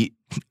TV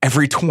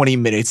every 20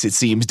 minutes, it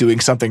seems,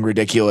 doing something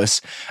ridiculous.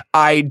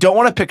 I don't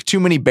want to pick too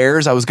many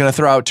Bears. I was going to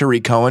throw out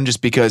Tariq Cohen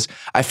just because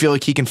I feel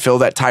like he can fill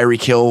that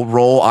Tyreek Hill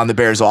role on the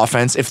Bears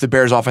offense. If the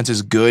Bears offense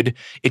is good,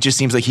 it just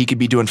seems like he could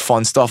be doing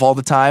fun stuff all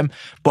the time.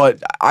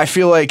 But I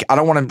feel like I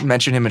don't want to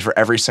mention him for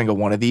every single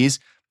one of these,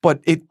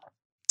 but it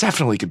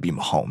definitely could be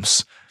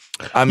Mahomes.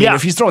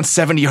 If he's throwing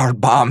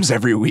 70-yard bombs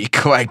every week,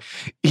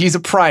 he's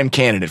a prime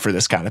candidate for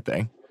this kind of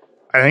thing.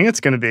 I think it's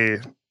going to be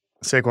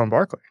Saquon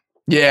Barkley.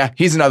 Yeah,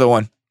 he's another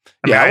one.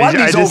 A lot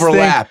of these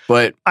overlap,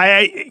 but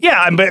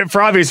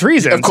for obvious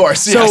reasons. Of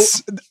course, yes.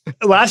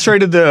 So last year I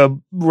did the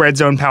Red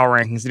Zone Power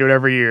Rankings. They do it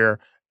every year.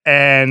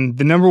 And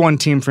the number one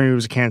team for me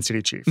was the Kansas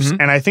City Chiefs.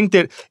 Mm-hmm. And I think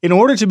that in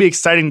order to be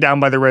exciting down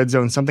by the red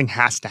zone, something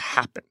has to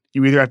happen.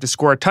 You either have to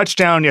score a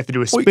touchdown, you have to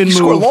do a spin move.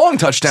 Score long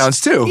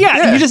touchdowns too.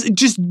 Yeah. You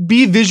just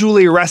be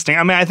visually arresting.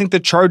 I think the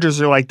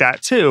Chargers are like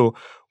that too,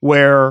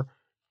 where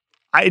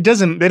they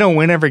don't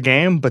win every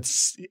game, but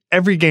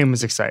every game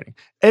is exciting.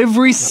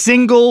 Every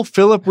single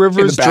Phillip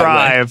Rivers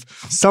drive,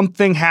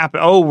 something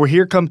happened. Oh,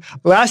 here comes.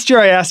 Last year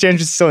I asked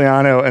Andrew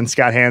Siciliano and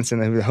Scott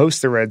Hansen, who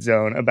host the Red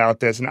Zone, about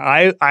this. And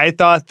I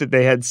thought that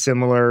they had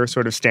similar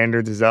sort of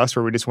standards as us,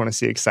 where we just want to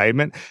see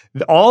excitement.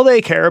 All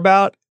they care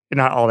about,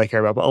 not all they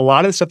care about, but a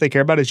lot of the stuff they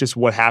care about is just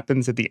what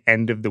happens at the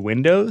end of the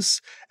windows.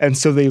 And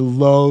so they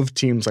love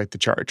teams like the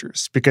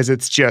Chargers because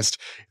it's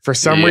just, for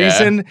some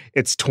reason,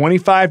 it's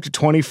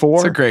 25-24.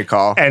 It's a great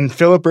call. And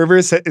Phillip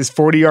Rivers is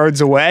 40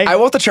 yards away. I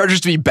want the Chargers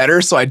to be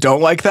better, so I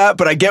don't like that,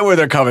 but I get where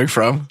they're coming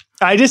from.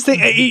 I just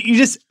think, you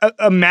just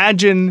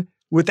imagine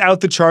without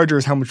the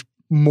Chargers how much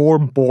more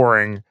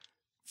boring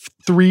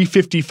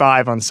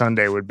 3:55 on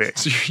Sunday would be.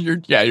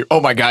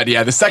 Oh my God,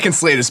 yeah. The second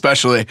slate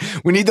especially.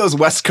 We need those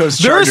West Coast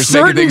Chargers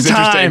making things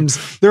interesting.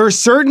 There are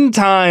certain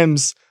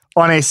times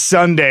on a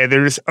Sunday that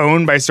are just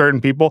owned by certain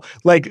people.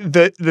 Like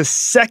the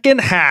second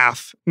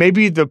half,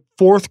 maybe the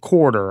fourth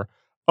quarter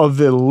of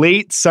the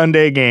late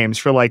Sunday games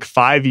for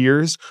 5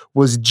 years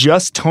was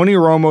just Tony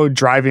Romo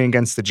driving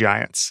against the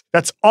Giants.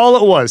 That's all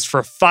it was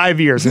for 5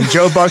 years. And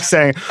Joe Buck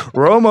saying,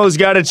 Romo's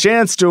got a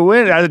chance to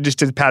win. I just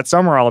did Pat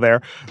Summerall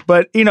there.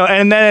 But,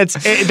 and then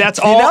that's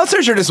all. The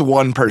announcers are just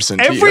one person.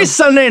 Every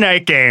Sunday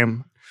night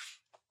game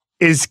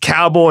is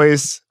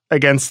Cowboys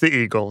against the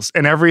Eagles.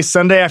 And every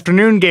Sunday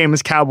afternoon game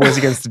is Cowboys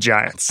against the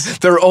Giants.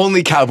 They're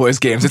only Cowboys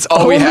games. It's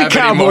all we have Only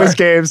Cowboys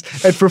games.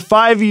 And for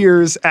 5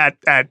 years at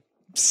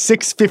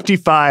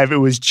 6:55, it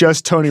was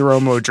just Tony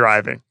Romo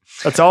driving.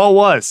 That's all it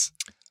was.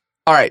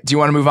 All right. Do you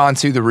want to move on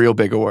to the real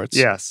big awards?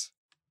 Yes.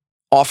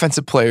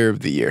 Offensive Player of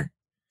the Year.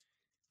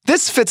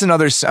 This fits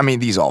another, I mean,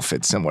 these all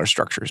fit similar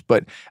structures,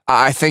 but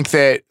I think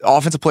that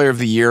Offensive Player of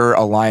the Year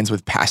aligns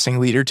with passing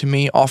leader to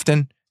me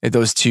often.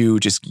 Those two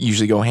just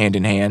usually go hand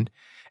in hand.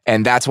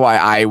 And that's why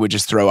I would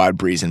just throw out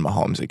Breeze and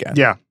Mahomes again.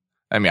 Yeah.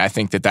 I mean, I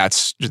think that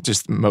that's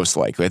just most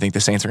likely. I think the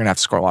Saints are going to have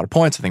to score a lot of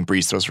points. I think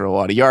Breeze throws for a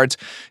lot of yards.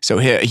 So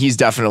he's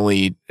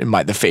definitely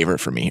the favorite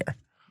for me here.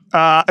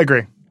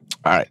 Agree.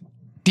 All right.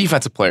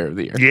 Defensive Player of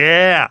the Year.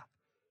 Yeah.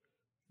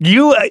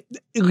 You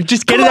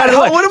just get it out of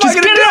the way. What am I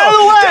going to do? Get it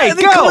out of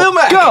the way. Khalil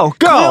Mack. Go.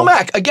 Khalil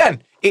Mack.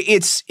 Again,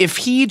 it's if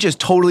he just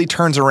totally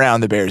turns around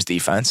the Bears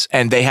defense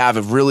and they have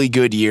a really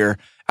good year,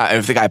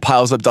 if the guy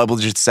piles up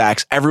double-digit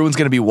sacks, everyone's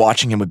going to be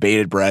watching him with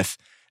bated breath.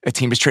 A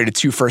team has traded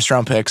 2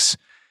 first-round picks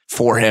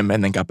for him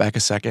and then got back a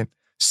second.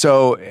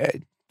 So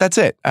that's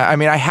it. I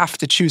mean, I have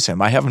to choose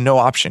him. I have no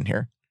option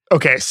here.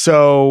 Okay,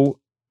 so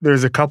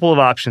there's a couple of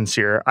options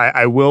here.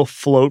 I will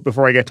float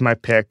before I get to my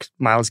pick,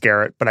 Myles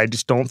Garrett, but I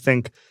just don't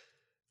think.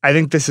 I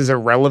think this is a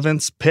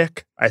relevance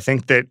pick. I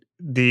think that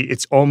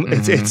it's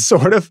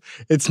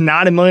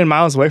not a million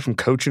miles away from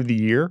Coach of the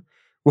Year,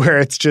 where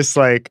it's just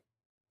like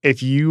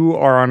if you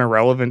are on a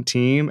relevant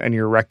team and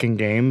you're wrecking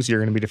games, you're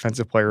going to be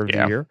Defensive Player of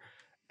the Year.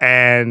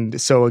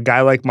 And so a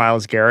guy like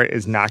Myles Garrett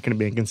is not going to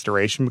be in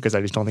consideration because I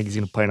just don't think he's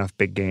going to play enough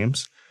big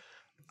games.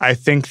 I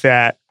think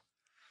that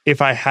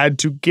if I had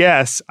to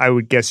guess, I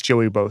would guess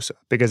Joey Bosa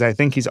because I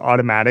think he's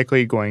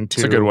automatically going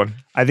to. It's a good one.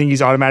 I think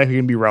he's automatically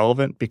going to be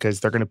relevant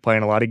because they're going to play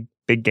in a lot of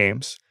big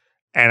games.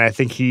 And I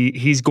think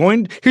he's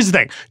going. Here's the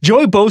thing: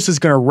 Joey Bosa is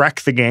going to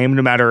wreck the game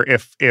no matter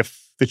if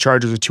the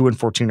Chargers are 2-14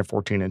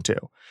 or 14-2.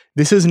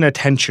 This is an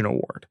attention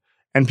award.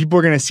 And people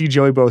are going to see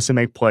Joey Bosa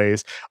make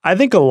plays. I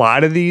think a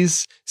lot of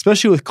these,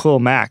 especially with Khalil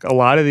Mack, a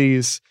lot of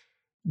these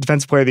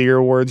Defensive Player of the Year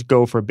awards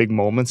go for big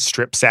moments,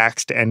 strip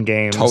sacks to end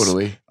games.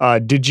 Totally.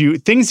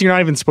 Things you're not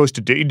even supposed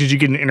to do? Did you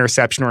get an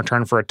interception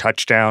return for a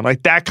touchdown?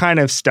 Like that kind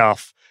of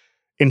stuff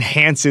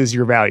enhances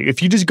your value.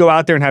 If you just go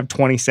out there and have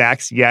 20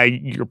 sacks, yeah,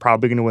 you're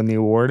probably going to win the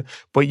award,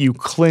 but you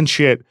clinch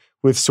it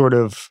with sort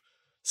of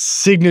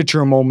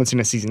signature moments in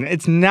a season.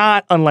 It's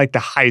not unlike the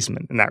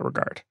Heisman in that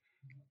regard.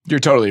 You're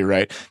totally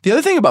right. The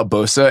other thing about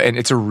Bosa, and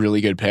it's a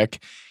really good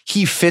pick,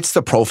 he fits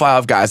the profile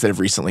of guys that have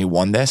recently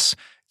won this.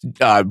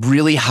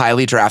 Really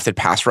highly drafted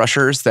pass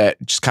rushers that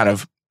just kind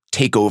of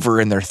take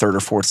over in their 3rd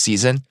or 4th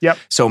season. Yep.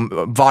 So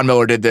Von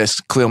Miller did this,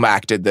 Khalil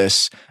Mack did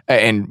this,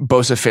 and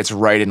Bosa fits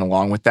right in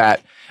along with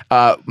that.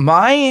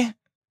 My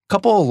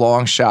couple of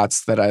long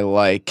shots that I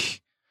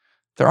like,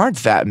 there aren't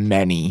that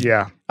many.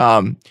 Yeah.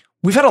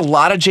 We've had a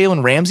lot of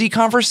Jalen Ramsey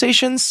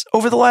conversations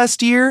over the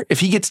last year. If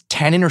he gets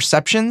 10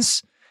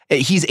 interceptions,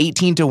 he's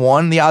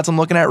 18-1, the odds I'm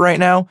looking at right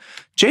now.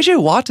 J.J.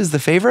 Watt is the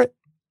favorite.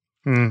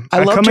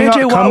 I love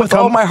J.J. Watt with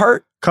all my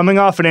heart. Coming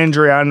off an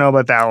injury, I don't know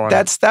about that one.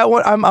 That's that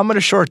one. I'm going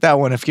to short that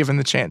one if given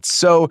the chance.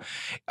 So,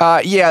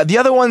 the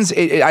other ones,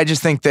 I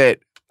just think that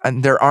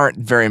there aren't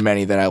very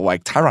many that I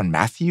like. Tyrann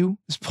Mathieu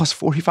is plus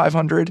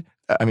 4,500.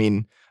 I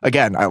mean,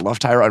 again, I love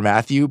Tyrann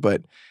Mathieu,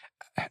 but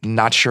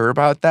not sure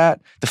about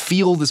that. The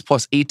field is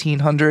plus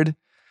 1,800.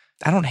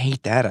 I don't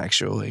hate that,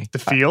 actually. The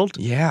field?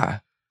 Yeah.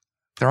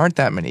 There aren't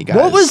that many guys.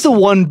 What was the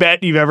one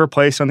bet you've ever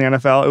placed on the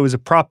NFL? It was a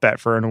prop bet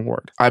for an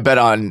award. I bet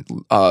on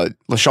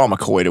LaShawn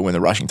McCoy to win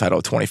the rushing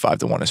title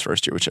 25-1 his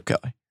first year with Chip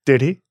Kelly. Did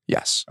he?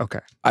 Yes.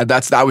 Okay. I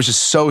was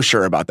just so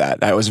sure about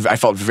that. I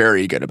felt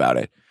very good about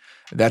it.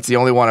 That's the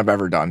only one I've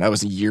ever done. That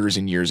was years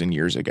and years and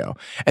years ago.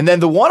 And then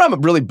the one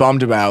I'm really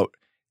bummed about,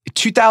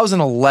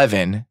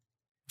 2011,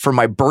 for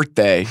my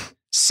birthday,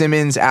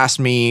 Simmons asked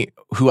me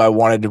who I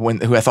wanted to win,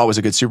 who I thought was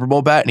a good Super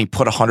Bowl bet, and he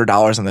put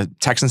 $100 on the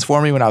Texans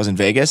for me when I was in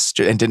Vegas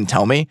and didn't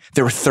tell me.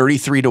 They were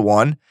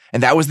 33-1,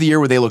 and that was the year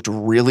where they looked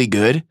really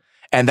good,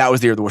 and that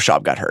was the year the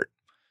Rashad got hurt,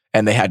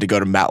 and they had to go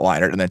to Matt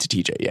Leinart and then to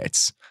TJ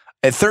Yates.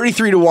 At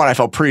 33-1, I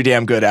felt pretty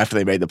damn good after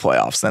they made the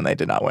playoffs. Then they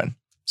did not win,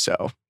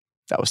 so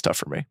that was tough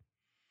for me.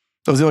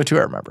 Those are the only two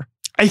I remember.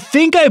 I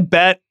think I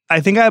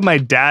had my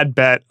dad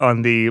bet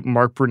on the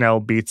Mark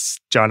Brunell beats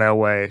John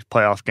Elway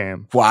playoff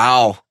game.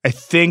 Wow. I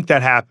think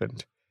that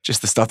happened.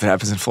 Just the stuff that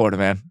happens in Florida,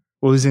 man.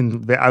 Well,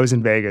 I was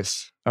in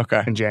Vegas.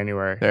 Okay. In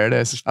January. There it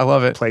is. I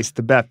love it. Placed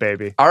the bet,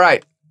 baby. All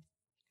right.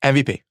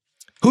 MVP.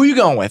 Who are you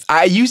going with?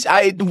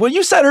 What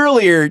you said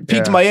earlier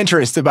piqued my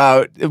interest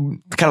about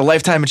kind of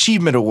lifetime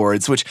achievement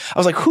awards, which I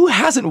was like, who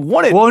hasn't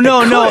won it? Well,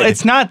 no,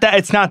 it's not that.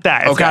 It's not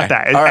that. It's not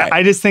that. All right.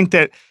 I just think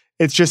that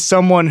it's just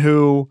someone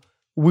who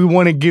we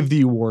want to give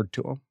the award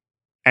to him,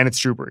 and it's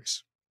Drew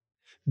Brees.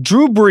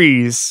 Drew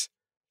Brees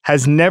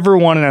has never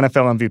won an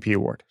NFL MVP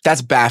award.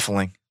 That's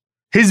baffling.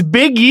 His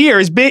big year,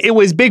 it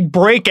was big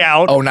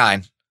breakout.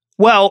 09.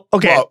 Well,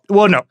 okay.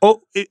 Well, no.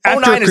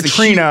 After 09 is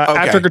Katrina,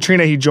 after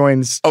Katrina, he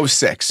joins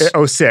 06.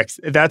 06.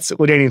 That's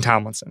LaDainian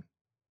Tomlinson.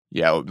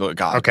 Yeah,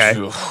 God. Okay.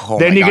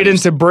 Then you get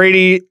into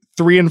Brady,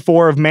 3 and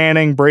 4 of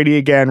Manning, Brady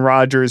again,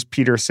 Rodgers,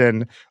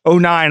 Peterson.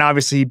 09,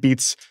 obviously he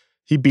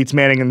beats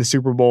Manning in the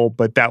Super Bowl,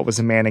 but that was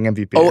a Manning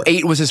MVP.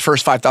 08 was his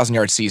first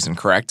 5,000-yard season,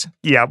 correct?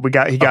 Yeah,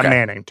 he got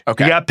Manninged.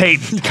 Okay. He got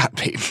Peyton. He got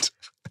Peyton.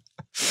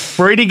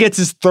 Brady gets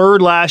his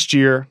third last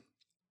year.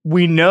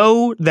 We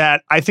know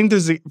that I think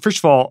first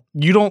of all,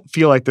 you don't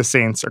feel like the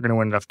Saints are going to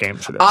win enough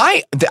games for this.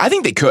 I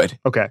think they could.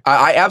 Okay.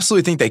 I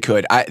absolutely think they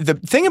could. The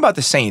thing about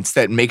the Saints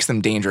that makes them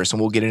dangerous, and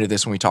we'll get into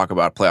this when we talk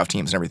about playoff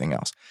teams and everything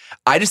else,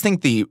 I just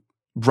think the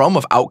realm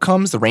of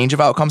outcomes, the range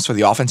of outcomes for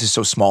the offense is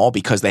so small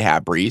because they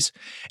have Breeze,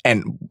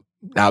 and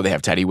now they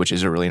have Teddy, which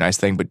is a really nice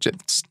thing, but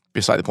just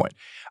beside the point.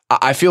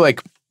 I feel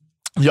like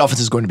the offense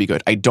is going to be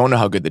good. I don't know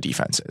how good the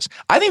defense is.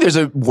 I think there is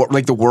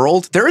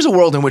a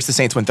world in which the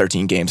Saints win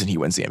 13 games and he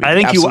wins the MVP.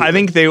 I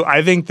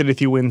think that if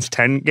he wins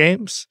 10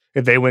 games,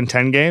 if they win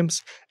 10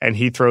 games and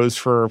he throws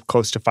for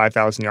close to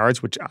 5,000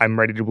 yards, which I'm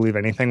ready to believe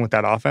anything with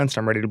that offense,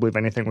 I'm ready to believe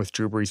anything with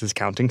Drew Brees'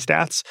 counting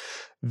stats,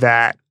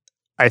 that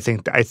I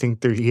think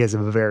he has a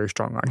very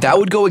strong argument. That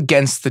would go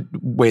against the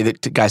way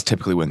that guys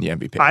typically win the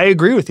MVP. I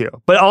agree with you.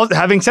 But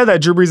having said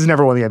that, Drew Brees has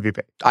never won the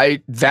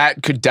MVP.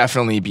 That could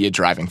definitely be a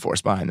driving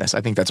force behind this.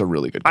 I think that's a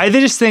really good point. I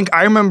just think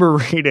I remember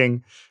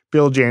reading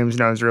Bill James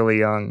when I was really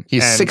young.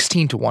 He's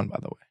 16-1, by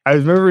the way. I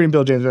remember reading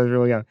Bill James when I was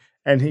really young.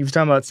 And he was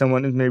talking about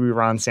someone, maybe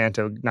Ron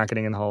Santo, not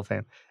getting in the Hall of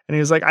Fame. And he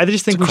was like, I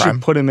just think we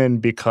should put him in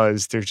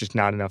because there's just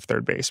not enough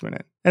third basemen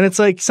in. And it's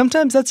like,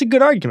 sometimes that's a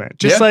good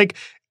argument.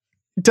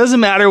 It doesn't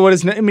matter what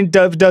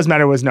does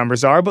matter what his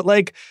numbers are, but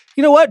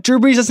you know what? Drew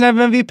Brees doesn't have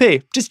an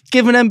MVP. Just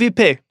give an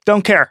MVP.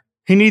 Don't care.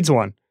 He needs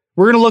one.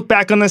 We're going to look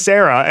back on this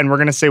era and we're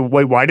going to say,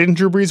 wait, why didn't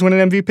Drew Brees win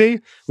an MVP?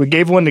 We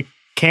gave one to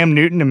Cam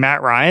Newton and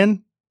Matt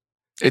Ryan.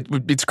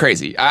 It's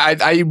crazy.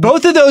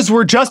 Both of those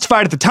were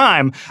justified at the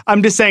time.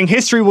 I'm just saying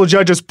history will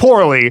judge us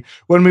poorly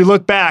when we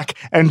look back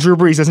and Drew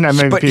Brees doesn't have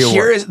an MVP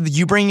award.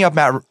 You bringing up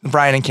Matt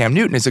Ryan and Cam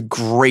Newton is a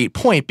great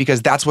point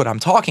because that's what I'm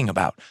talking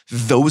about.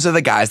 Those are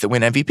the guys that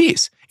win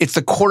MVPs. It's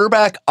the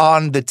quarterback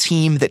on the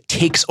team that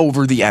takes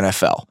over the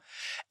NFL.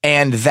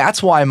 And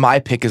that's why my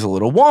pick is a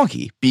little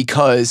wonky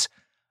because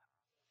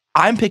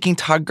I'm picking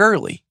Todd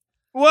Gurley.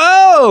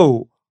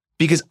 Whoa!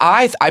 Because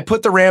I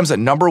put the Rams at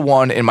number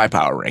 1 in my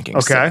power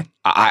rankings. Okay.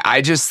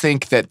 I just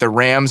think that the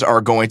Rams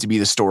are going to be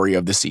the story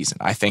of the season.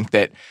 I think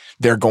that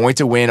they're going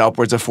to win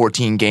upwards of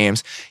 14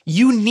 games.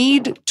 You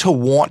need to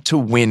want to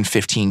win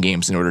 15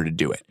 games in order to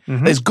do it.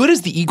 Mm-hmm. As good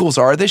as the Eagles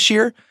are this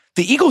year,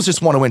 the Eagles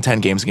just want to win 10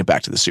 games and get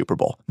back to the Super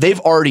Bowl. They've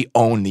already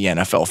owned the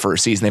NFL for a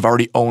season. They've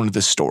already owned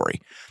the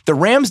story. The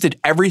Rams did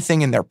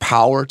everything in their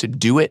power to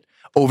do it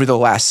over the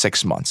last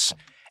 6 months.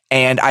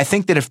 And I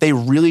think that if they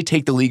really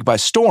take the league by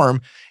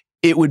storm,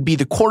 it would be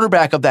the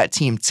quarterback of that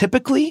team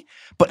typically,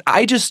 but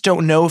I just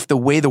don't know if the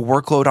way the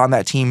workload on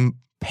that team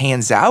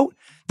pans out,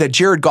 that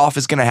Jared Goff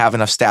is going to have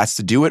enough stats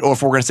to do it, or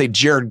if we're going to say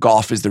Jared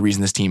Goff is the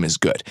reason this team is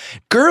good.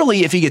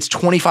 Gurley, if he gets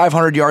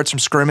 2,500 yards from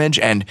scrimmage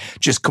and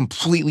just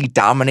completely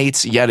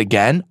dominates yet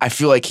again, I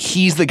feel like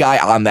he's the guy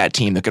on that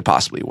team that could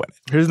possibly win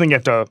it. Here's the thing you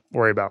have to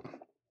worry about.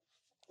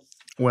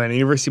 When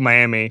University of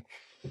Miami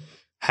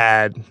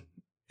had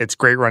its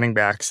great running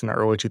backs in the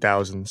early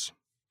 2000s,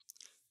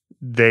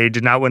 they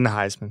did not win the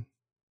Heisman.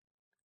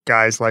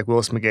 Guys like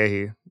Willis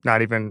McGahee,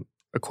 not even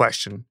a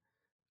question,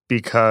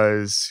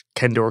 because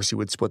Ken Dorsey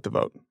would split the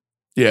vote.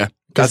 Yeah.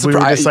 Because we were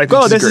just like,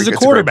 this is a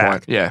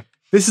quarterback. Yeah.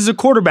 This is a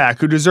quarterback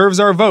who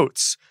deserves our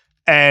votes.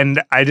 And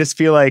I just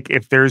feel like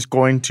if there's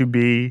going to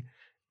be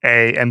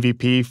a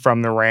MVP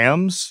from the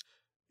Rams,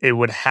 it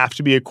would have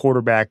to be a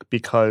quarterback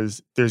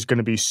because there's going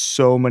to be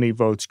so many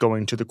votes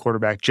going to the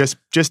quarterback just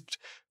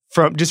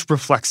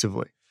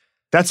reflexively.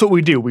 That's what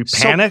we do. We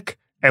panic.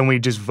 And we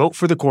just vote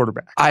for the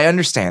quarterback. I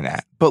understand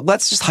that. But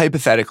let's just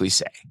hypothetically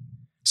say.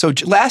 So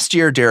last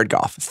year, Jared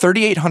Goff,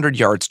 3,800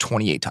 yards,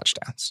 28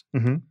 touchdowns.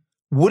 Mm-hmm.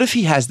 What if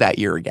he has that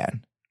year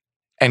again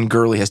and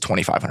Gurley has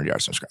 2,500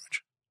 yards from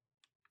scrimmage?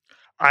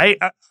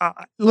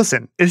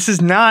 Listen, this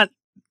is not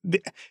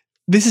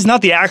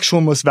the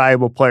actual most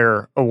valuable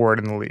player award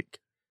in the league.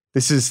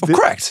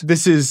 Correct.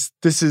 This is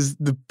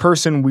the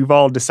person we've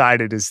all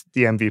decided is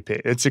the MVP.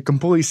 It's a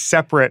completely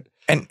separate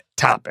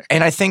topic.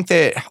 And I think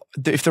that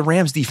if the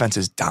Rams defense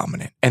is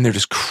dominant and they're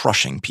just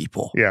crushing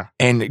people,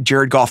 and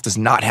Jared Goff does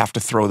not have to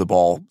throw the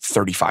ball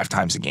 35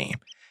 times a game,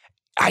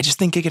 I just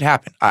think it could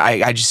happen.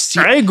 I just see.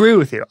 I agree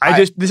with you.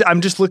 I'm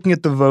just looking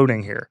at the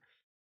voting here.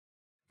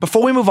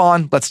 Before we move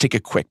on, let's take a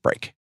quick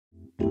break.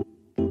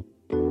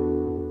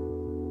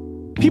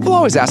 People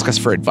always ask us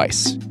for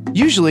advice.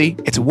 Usually,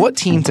 it's what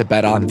team to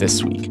bet on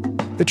this week.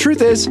 The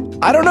truth is,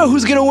 I don't know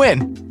who's going to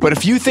win, but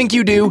if you think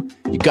you do,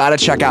 you got to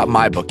check out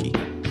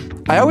MyBookie.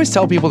 I always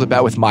tell people to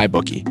bet with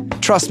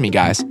MyBookie. Trust me,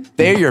 guys,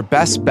 they are your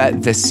best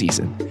bet this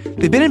season.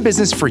 They've been in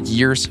business for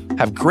years,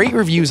 have great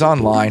reviews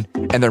online,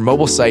 and their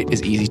mobile site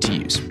is easy to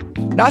use.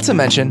 Not to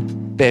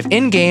mention, they have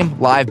in-game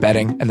live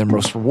betting and the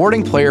most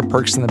rewarding player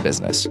perks in the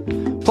business.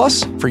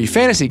 Plus, for you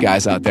fantasy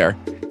guys out there,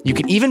 you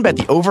can even bet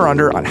the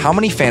over-under on how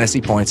many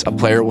fantasy points a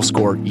player will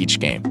score each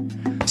game.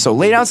 So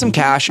lay down some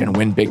cash and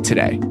win big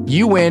today.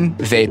 You win,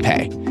 they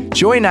pay.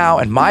 Join now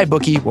and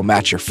MyBookie will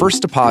match your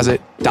first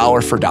deposit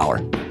dollar for dollar.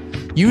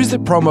 Use the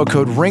promo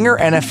code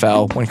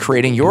RINGERNFL when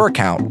creating your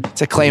account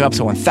to claim up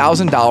to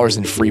 $1,000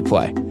 in free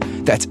play.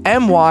 That's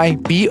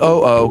MyBookie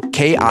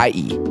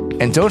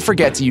And don't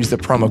forget to use the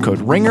promo code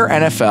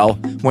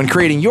RINGERNFL when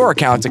creating your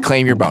account to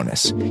claim your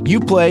bonus. You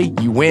play,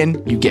 you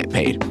win, you get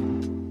paid.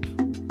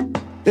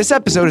 This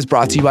episode is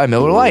brought to you by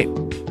Miller Lite.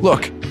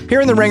 Look,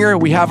 here in The Ringer,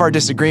 we have our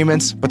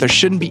disagreements, but there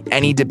shouldn't be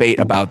any debate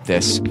about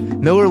this.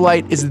 Miller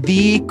Lite is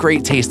the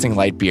great tasting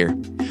light beer.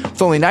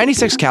 With only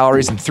 96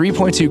 calories and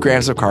 3.2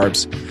 grams of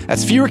carbs,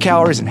 that's fewer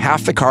calories and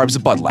half the carbs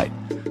of Bud Light.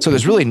 So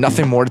there's really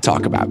nothing more to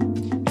talk about.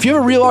 If you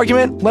have a real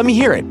argument, let me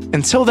hear it.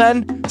 Until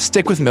then,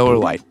 stick with Miller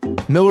Lite.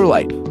 Miller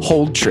Lite,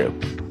 hold true.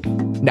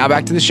 Now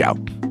back to the show.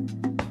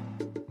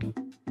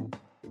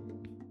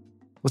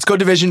 Let's go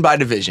division by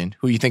division.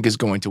 Who you think is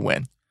going to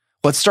win?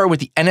 Let's start with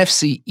the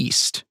NFC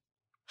East.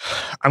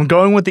 I'm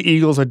going with the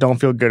Eagles. I don't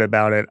feel good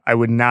about it. I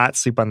would not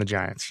sleep on the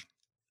Giants.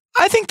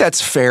 I think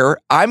that's fair.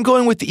 I'm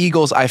going with the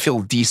Eagles. I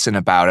feel decent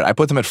about it. I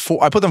put them at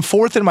I put them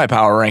fourth in my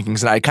power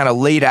rankings, and I kind of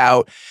laid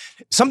out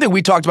something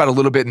we talked about a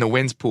little bit in the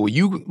wins pool.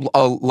 You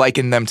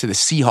likened them to the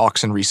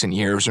Seahawks in recent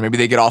years, or maybe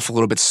they get off a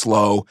little bit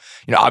slow.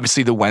 You know,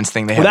 obviously the Wentz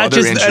thing, they have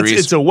other injuries.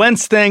 It's a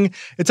Wentz thing.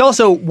 It's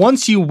also,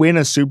 once you win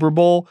a Super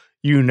Bowl,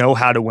 you know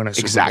how to win a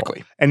Super Bowl.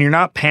 And you're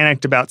not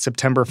panicked about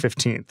September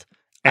 15th.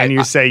 And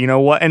you say, you know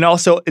what? And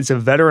also, it's a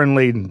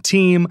veteran-laden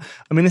team.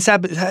 I mean, this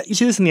happens. You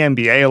see this in the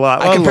NBA a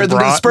lot. I compared them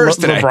to the Spurs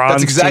today.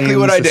 That's exactly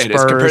what I did.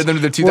 Is compared them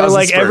to the 2000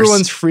 Spurs.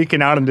 Everyone's Spurs.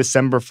 freaking out on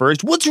December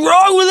 1st. What's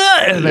wrong with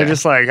that? And they're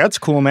just like, that's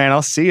cool, man.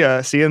 I'll see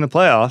you. See you in the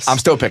playoffs. I'm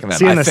still picking them.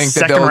 See you in the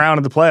second round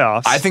of the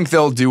playoffs. I think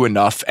they'll do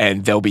enough,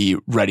 and they'll be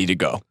ready to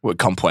go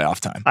come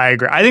playoff time. I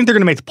agree. I think they're going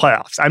to make the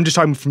playoffs. I'm just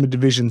talking from a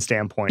division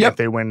standpoint. Yep. If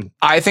they win,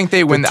 I think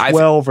they win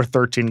 12 or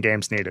 13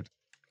 games needed.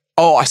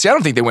 Oh, see, I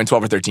don't think they win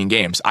 12 or 13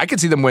 games. I could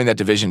see them win that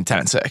division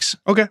 10-6.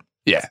 Okay.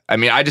 Yeah. I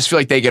mean, I just feel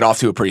like they get off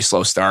to a pretty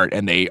slow start,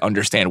 and they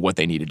understand what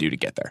they need to do to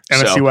get there.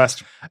 NFC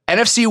West.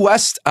 NFC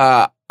West,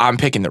 I'm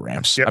picking the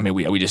Rams. Yep. I mean,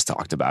 we just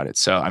talked about it.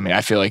 So, I mean,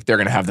 I feel like they're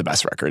going to have the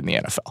best record in the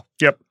NFL.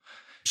 Yep.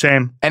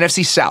 Same.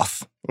 NFC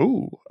South.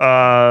 Ooh.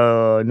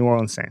 New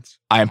Orleans Saints.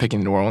 I am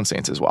picking the New Orleans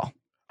Saints as well.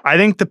 I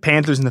think the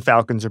Panthers and the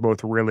Falcons are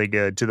both really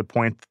good to the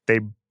point that they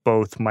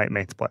both might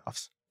make the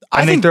playoffs.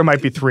 I think there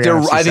might be three.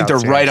 I think they're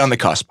right on the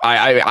cusp.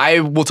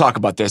 I will talk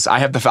about this. I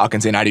have the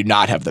Falcons in. I do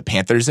not have the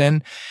Panthers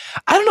in.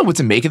 I don't know what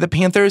to make of the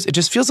Panthers. It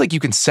just feels like you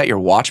can set your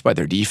watch by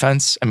their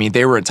defense. I mean,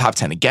 they were in top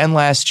 10 again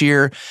last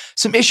year.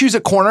 Some issues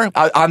at corner.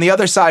 On the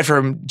other side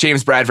from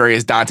James Bradbury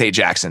is Dante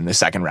Jackson, the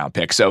second round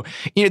pick. So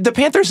the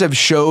Panthers have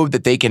showed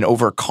that they can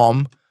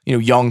overcome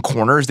young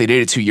corners. They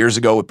did it 2 years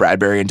ago with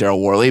Bradbury and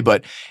Darryl Worley,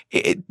 but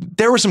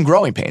there were some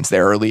growing pains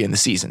there early in the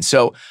season.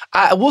 So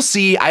we'll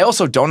see. I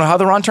also don't know how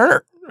the Ron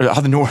Turner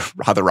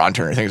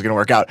thing is going to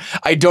work out.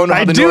 I don't know.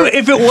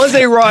 If it was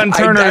a Ron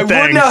Turner thing,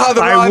 I would know how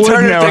the Ron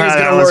Turner thing is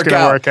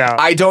going to work out.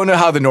 I don't know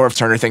how the Norv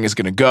Turner thing is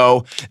going to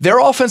go. Their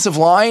offensive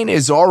line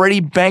is already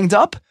banged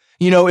up.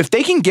 If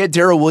they can get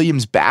Darrell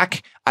Williams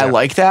back, I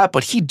like that,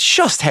 but he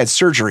just had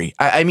surgery.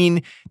 I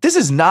mean, this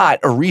is not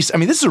a recent. I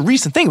mean, this is a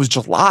recent thing. It was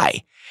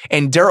July.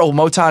 And Daryl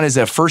Moton is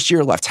a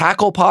first-year left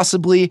tackle,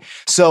 possibly.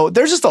 So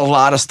there's just a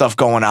lot of stuff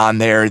going on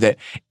there that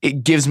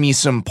it gives me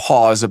some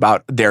pause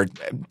about their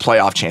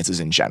playoff chances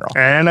in general.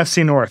 And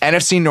NFC North.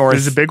 NFC North.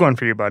 This is a big one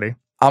for you, buddy.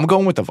 I'm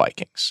going with the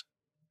Vikings.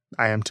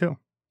 I am too.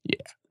 Yeah.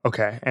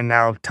 Okay. And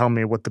now tell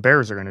me what the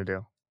Bears are going to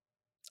do.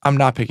 I'm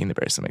not picking the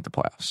Bears to make the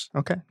playoffs.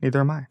 Okay.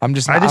 Neither am I. I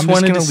just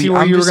wanted to see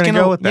where you were going to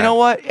go with that. You know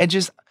what? I'm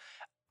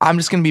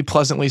just going to be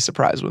pleasantly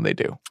surprised when they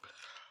do. All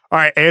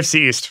right.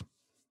 AFC East.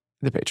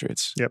 The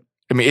Patriots. Yep.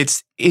 I mean,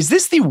 is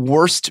this the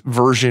worst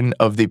version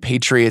of the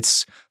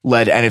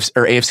Patriots-led NFC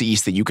or AFC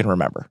East that you can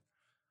remember?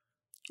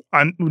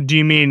 Do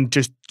you mean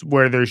just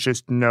where there's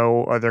just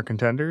no other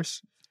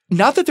contenders?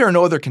 Not that there are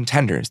no other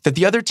contenders, that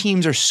the other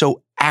teams are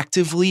so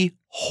actively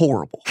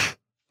horrible.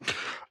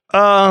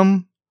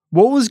 What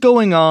was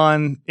going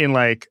on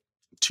in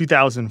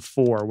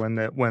 2004 when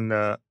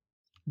the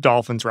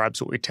Dolphins were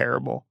absolutely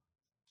terrible?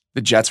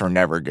 The Jets were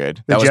never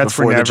good. That was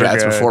before the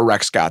Jets, before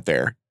Rex got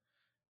there.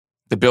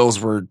 The Bills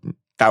were.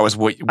 That was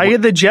what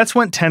the Jets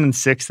went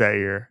 10-6 that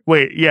year.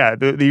 Wait, yeah,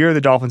 the year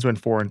the Dolphins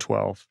went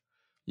 4-12.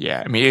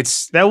 Yeah, I mean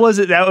that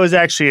was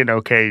actually an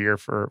okay year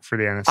for the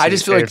NFC. I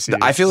just feel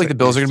like the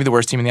Bills are going to be the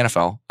worst team in the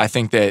NFL. I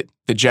think that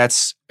the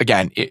Jets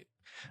again, it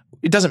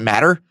doesn't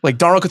matter. Like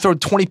Darnold could throw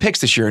 20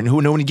 picks this year, and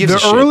no one gives a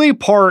shit. The early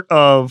part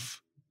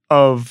of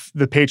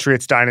the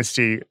Patriots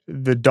dynasty,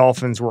 the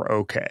Dolphins were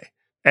okay,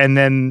 and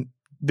then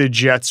the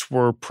Jets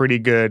were pretty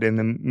good in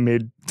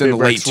the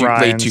late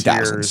 2000s.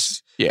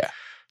 Years. Yeah.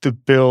 The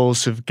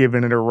Bills have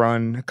given it a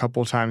run a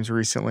couple times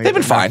recently. They've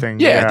been fine.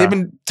 Yeah, they've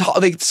been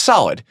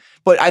solid.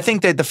 But I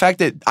think that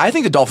I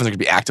think the Dolphins are going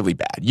to be actively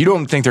bad. You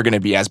don't think they're going to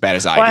be as bad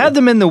as I do. I had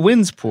them in the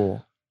wins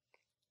pool.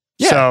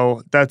 Yeah.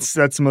 So that's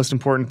the most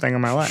important thing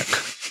in my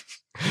life.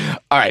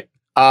 All right.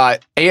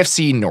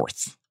 AFC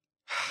North.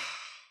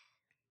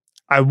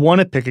 I want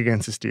to pick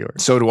against the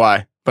Steelers. So do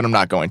I, but I'm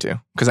not going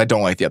to because I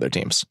don't like the other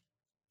teams.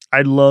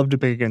 I'd love to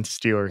pick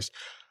against the Steelers.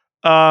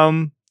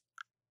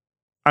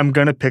 I'm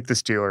going to pick the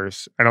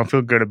Steelers. I don't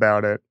feel good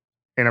about it.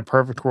 In a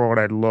perfect world,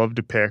 I'd love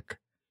to pick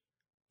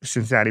the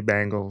Cincinnati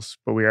Bengals,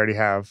 but we already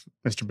have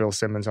Mr. Bill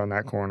Simmons on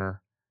that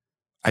corner.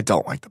 I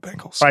don't like the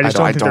Bengals. I just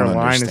don't think their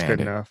line is understand good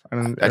it. enough.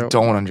 I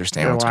don't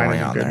understand what's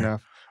going on there.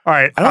 Enough. All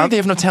right. I don't think they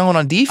have no talent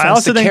on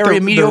defense to carry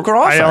a mediocre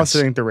offense. I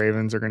also think the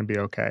Ravens are going to be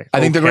okay. I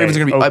think the Ravens are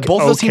going to be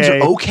both of those teams are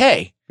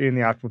okay. In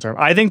the optimal term.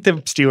 I think the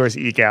Steelers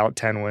eke out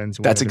 10 wins.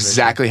 That's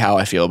exactly how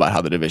I feel about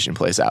how the division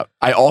plays out.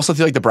 I also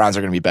feel like the Browns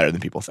are going to be better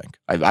than people think.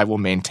 I will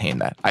maintain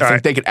that. I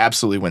think they could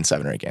absolutely win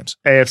 7 or 8 games.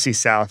 AFC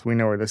South, we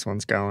know where this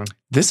one's going.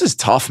 This is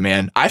tough,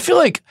 man. I feel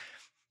like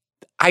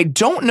I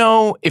don't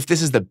know if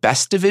this is the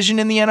best division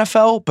in the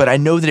NFL, but I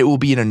know that it will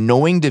be an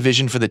annoying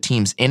division for the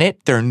teams in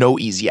it. There are no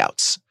easy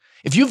outs.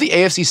 If you have the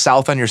AFC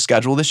South on your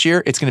schedule this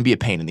year, it's going to be a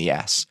pain in the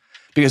ass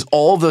because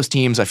all of those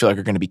teams I feel like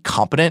are going to be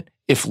competent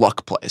if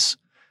luck plays.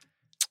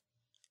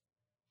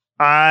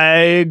 I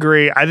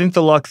agree. I think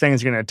the luck thing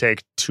is going to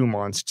take 2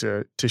 months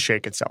to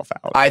shake itself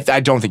out. I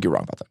don't think you're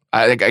wrong about that.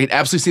 I can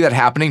absolutely see that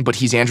happening, but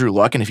he's Andrew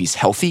Luck, and if he's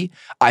healthy,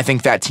 I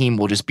think that team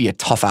will just be a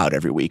tough out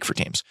every week for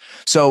teams.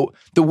 So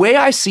the way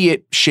I see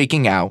it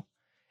shaking out,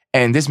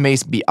 and this may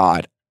be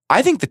odd,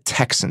 I think the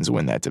Texans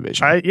win that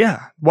division.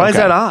 Why is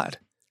that odd?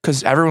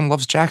 Because everyone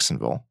loves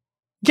Jacksonville.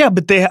 Yeah,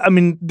 but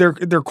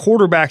their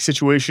quarterback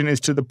situation is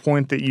to the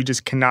point that you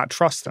just cannot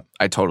trust them.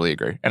 I totally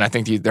agree. And I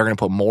think they're going to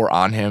put more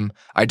on him.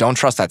 I don't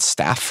trust that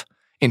staff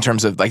in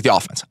terms of like the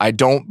offense. I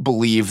don't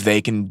believe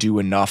they can do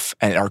enough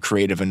and are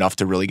creative enough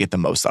to really get the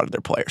most out of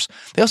their players.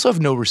 They also have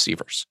no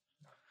receivers.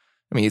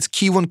 I mean, it's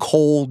Keelan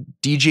Cole,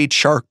 DJ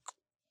Chark,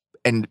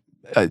 and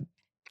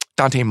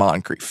Dante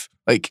Moncrief.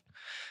 Like,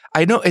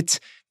 I know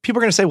people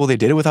are going to say, well, they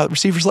did it without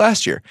receivers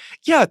last year.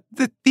 Yeah,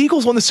 the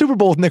Eagles won the Super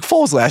Bowl with Nick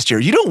Foles last year.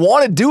 You don't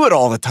want to do it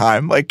all the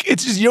time. Like,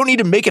 it's just, you don't need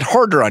to make it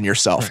harder on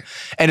yourself. Right.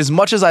 And as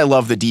much as I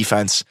love the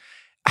defense,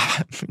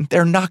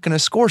 they're not going to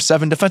score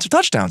 7 defensive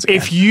touchdowns again.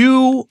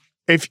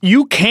 If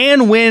you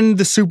can win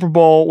the Super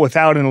Bowl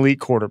without an elite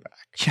quarterback.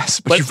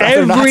 Yes, but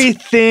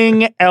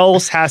everything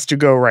else has to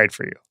go right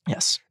for you.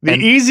 Yes. The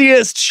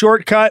easiest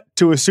shortcut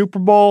to a Super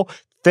Bowl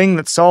thing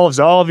that solves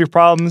all of your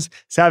problems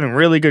is having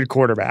really good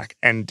quarterback.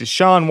 And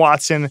Deshaun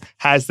Watson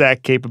has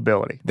that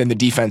capability. Then the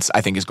defense,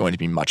 I think, is going to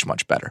be much,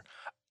 much better.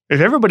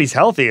 If everybody's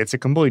healthy, it's a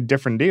completely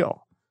different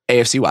deal.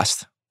 AFC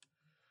West.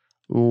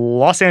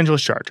 Los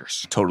Angeles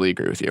Chargers. Totally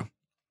agree with you.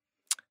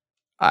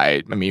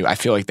 I mean, I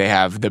feel like they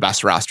have the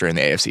best roster in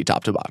the AFC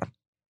top to bottom.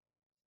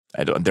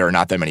 There are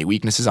not that many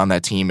weaknesses on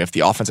that team. If the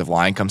offensive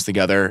line comes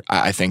together,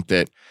 I think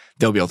that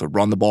they'll be able to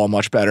run the ball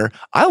much better.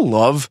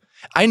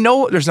 I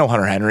know there's no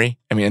Hunter Henry.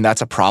 I mean, and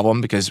that's a problem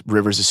because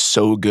Rivers is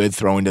so good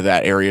throwing to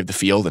that area of the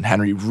field, and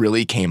Henry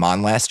really came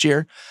on last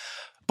year.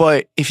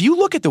 But if you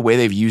look at the way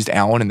they've used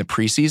Allen in the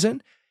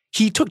preseason,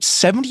 he took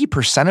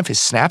 70% of his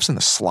snaps in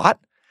the slot.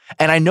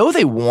 And I know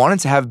they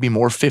wanted to have it be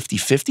more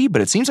 50-50,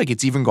 but it seems like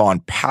it's even gone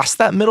past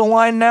that middle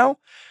line now.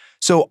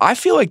 So I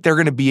feel like they're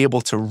going to be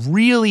able to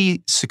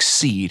really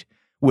succeed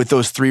with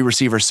those 3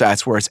 receiver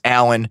sets where it's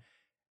Allen,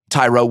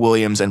 Tyrell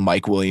Williams, and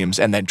Mike Williams,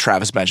 and then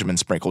Travis Benjamin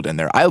sprinkled in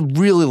there. I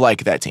really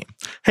like that team.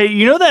 Hey,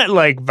 you know that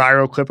like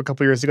viral clip a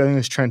couple years ago, I think it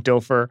was Trent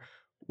Dilfer,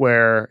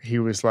 where he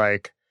was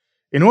like,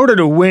 in order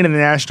to win in the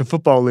National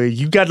Football League,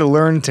 you got to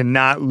learn to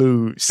not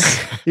lose.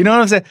 You know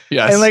what I'm saying?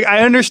 Yes. And like,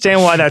 I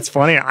understand why that's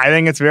funny. I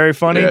think it's very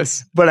funny.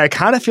 Yes. But I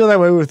kind of feel that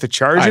way with the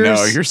Chargers. I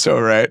know, you're so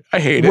right. I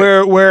hate it.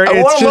 Where I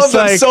it's just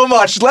love them so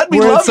much. Let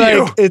me love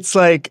you. It's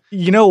like,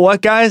 you know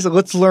what, guys?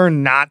 Let's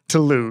learn not to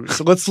lose.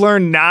 Let's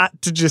learn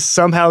not to just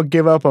somehow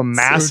give up a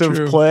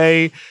massive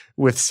play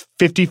with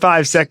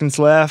 55 seconds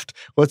left.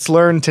 Let's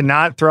learn to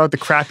not throw out the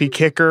crappy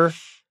kicker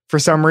for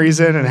some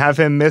reason and have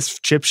him miss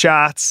chip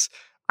shots.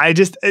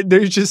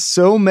 There's just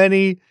so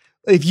many.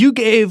 If you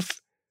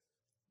gave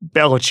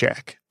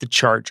Belichick the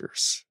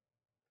Chargers,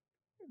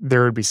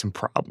 there would be some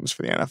problems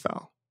for the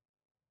NFL.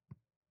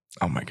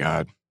 Oh my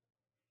God.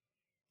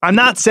 I'm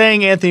not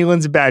saying Anthony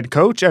Lynn's a bad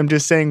coach. I'm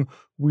just saying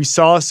we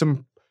saw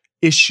some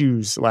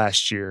issues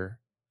last year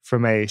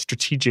from a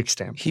strategic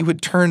standpoint. He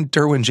would turn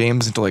Derwin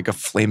James into like a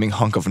flaming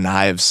hunk of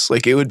knives.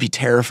 Like, it would be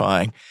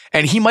terrifying.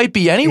 And he might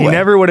be anyway. He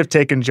never would have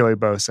taken Joey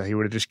Bosa. He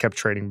would have just kept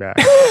trading back.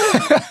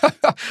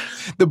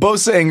 The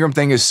Bosa Ingram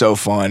thing is so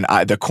fun.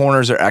 The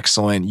corners are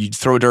excellent. You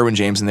throw Derwin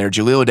James in there.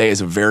 Jaleel Day is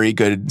a very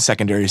good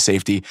secondary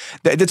safety.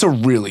 That's a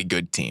really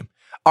good team.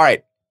 All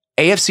right.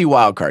 AFC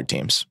wildcard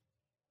teams.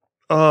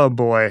 Oh,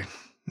 boy.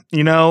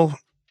 You know,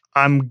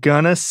 I'm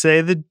going to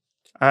say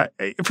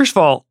first of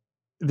all,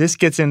 this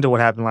gets into what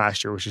happened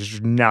last year, which is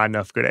not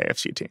enough good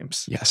AFC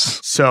teams. Yes.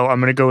 So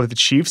I'm going to go with the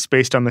Chiefs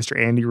based on Mr.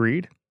 Andy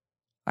Reid.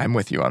 I'm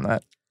with you on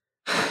that.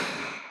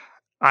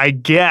 I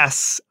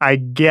guess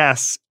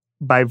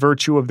by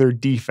virtue of their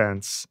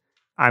defense,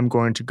 I'm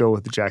going to go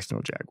with the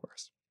Jacksonville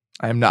Jaguars.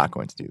 I am not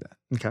going to do that.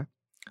 Okay.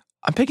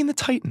 I'm picking the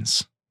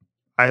Titans.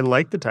 I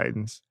like the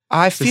Titans.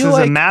 I feel like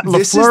this is a Matt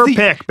LaFleur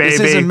pick, baby. This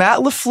is a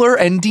Matt LaFleur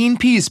and Dean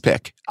Pease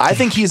pick. I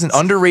think he's an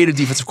underrated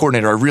defensive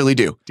coordinator. I really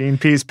do. Dean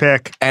Pease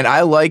pick. And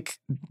I like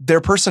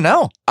their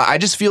personnel. I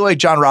just feel like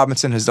John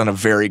Robinson has done a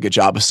very good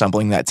job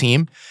assembling that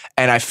team.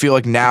 And I feel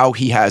like now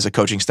he has a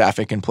coaching staff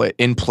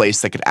in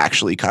place that could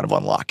actually kind of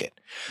unlock it.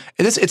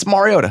 It's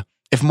Mariota.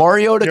 If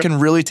Mariota can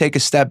really take a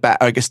step back,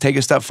 I guess take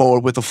a step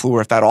forward with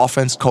LaFleur, if that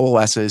offense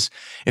coalesces,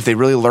 if they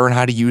really learn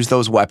how to use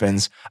those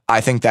weapons, I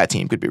think that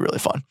team could be really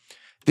fun.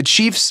 The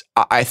Chiefs,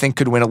 I think,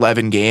 could win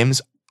 11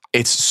 games.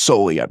 It's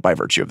solely by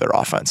virtue of their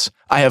offense.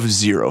 I have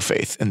zero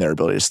faith in their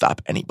ability to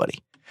stop anybody,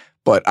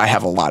 but I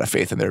have a lot of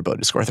faith in their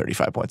ability to score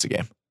 35 points a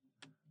game.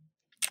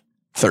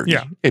 30.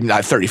 Yeah.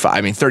 Not 35.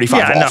 I mean, 35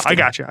 Yeah, no, often. I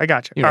got you. You know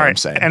All what right, I'm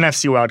saying?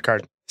 NFC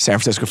wildcard. San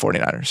Francisco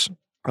 49ers.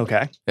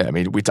 Okay. Yeah, I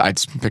mean, I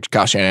picked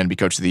Kyle Shanahan to be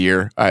coach of the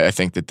year. I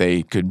think that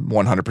they could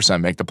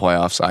 100% make the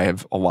playoffs. I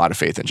have a lot of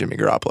faith in Jimmy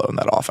Garoppolo in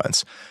that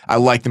offense. I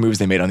like the moves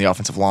they made on the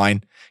offensive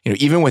line. You know,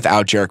 even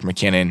without Jerick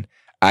McKinnon,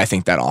 I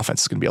think that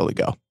offense is going to be able to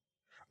go.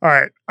 All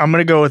right. I'm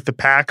going to go with the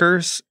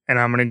Packers, and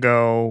I'm going to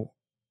go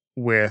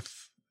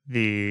with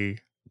the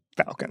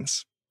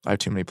Falcons. I have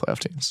too many playoff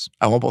teams.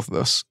 I want both of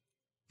those.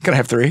 Can I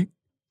have 3?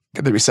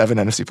 Could there be 7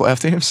 NFC playoff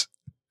teams?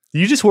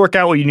 You just work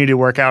out what you need to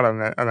work out on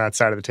that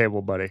side of the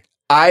table, buddy.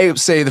 I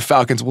say the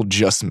Falcons will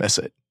just miss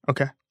it.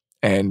 Okay.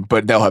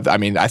 But they'll have,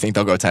 I think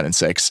they'll go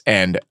 10-6,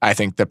 and I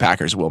think the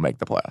Packers will make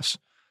the playoffs.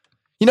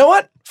 You know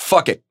what?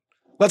 Fuck it.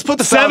 Let's put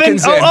the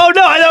Falcons in. Oh,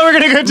 no, I thought we were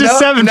going to go to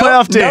 7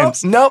 playoff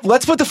teams. No,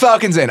 let's put the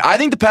Falcons in. I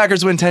think the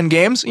Packers win 10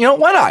 games. You know,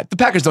 why not? The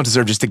Packers don't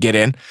deserve just to get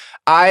in.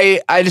 I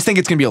just think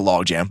it's going to be a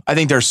logjam. I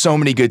think there's so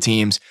many good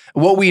teams.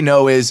 What we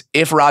know is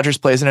if Rodgers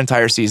plays an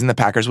entire season, the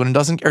Packers win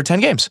 10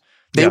 games.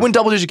 They win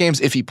double-digit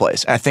games if he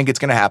plays. I think it's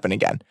going to happen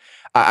again.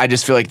 I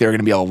just feel like there are going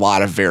to be a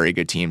lot of very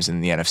good teams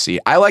in the NFC.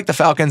 I like the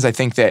Falcons. I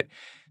think that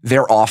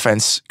their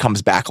offense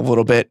comes back a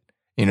little bit.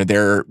 You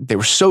know, they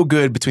were so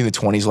good between the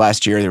 20s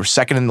last year. They were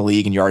second in the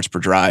league in yards per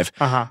drive,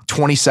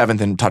 27th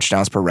in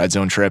touchdowns per red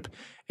zone trip.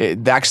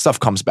 That stuff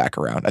comes back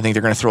around. I think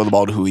they're going to throw the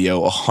ball to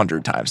Julio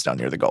 100 times down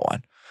near the goal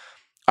line.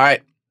 All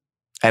right,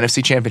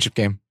 NFC Championship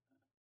game.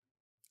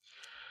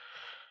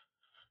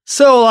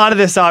 So a lot of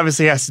this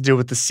obviously has to do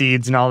with the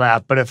seeds and all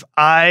that. But if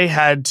I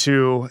had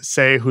to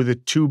say who the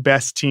two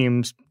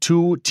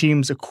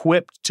teams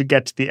equipped to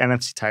get to the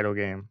NFC title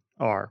game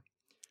are,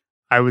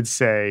 I would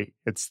say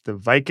it's the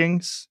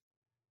Vikings,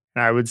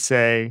 and I would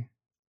say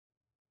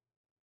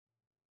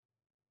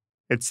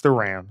it's the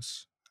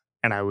Rams,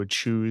 and I would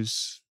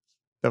choose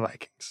the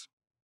Vikings.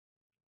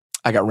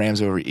 I got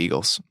Rams over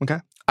Eagles. Okay.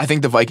 I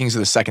think the Vikings are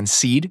the second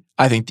seed.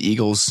 I think the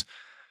Eagles,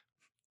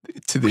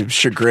 to the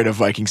chagrin of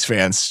Vikings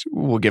fans,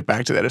 will get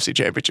back to the NFC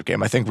Championship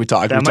game. I think we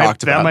talked about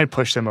that might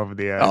push them over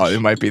the edge. Oh, it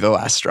might be the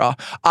last straw.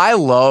 I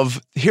was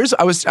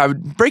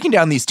breaking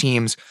down these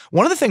teams.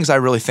 One of the things I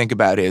really think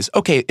about is,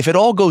 okay, if it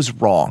all goes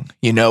wrong,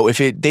 you know,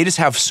 they just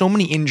have so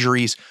many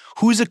injuries,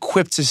 who's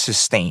equipped to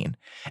sustain?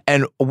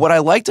 And what I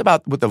liked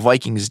about what the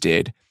Vikings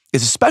did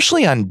is,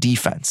 especially on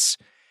defense,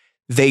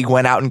 they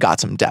went out and got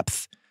some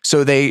depth.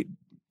 So they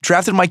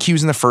drafted Mike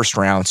Hughes in the first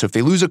round. So if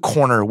they lose a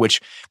corner,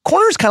 which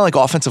corner is kind of like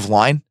offensive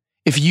line,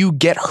 if you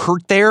get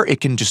hurt there,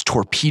 it can just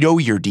torpedo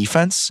your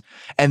defense.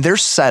 And they're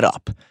set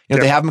up. You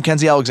know, They have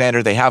Mackenzie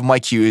Alexander, they have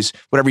Mike Hughes.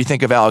 Whatever you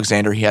think of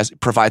Alexander, he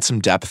provides some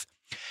depth.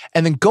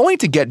 And then going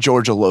to get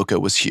George Iloka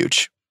was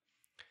huge.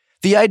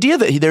 The idea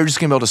that they're just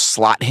going to be able to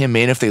slot him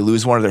in if they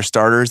lose one of their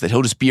starters, that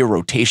he'll just be a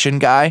rotation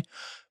guy,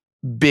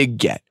 big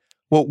get.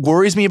 What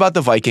worries me about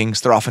the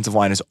Vikings, their offensive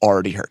line is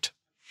already hurt.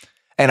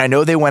 And I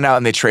know they went out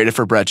and they traded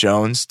for Brett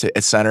Jones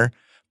at center,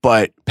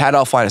 but Pat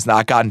Elflein has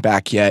not gotten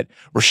back yet.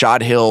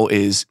 Rashad Hill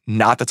is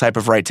not the type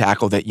of right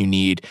tackle that you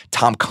need.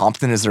 Tom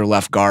Compton is their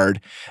left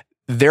guard.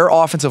 Their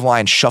offensive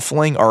line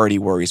shuffling already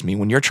worries me.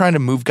 When you're trying to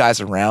move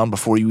guys around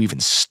before you even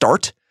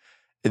start,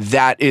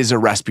 that is a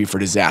recipe for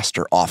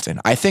disaster often.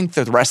 I think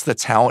the rest of the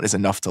talent is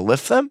enough to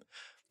lift them,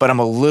 but I'm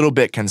a little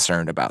bit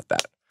concerned about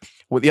that.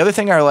 Well, the other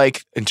thing I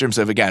like in terms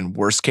of, again,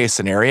 worst case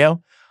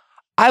scenario,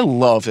 I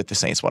love that the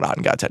Saints went out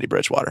and got Teddy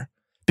Bridgewater.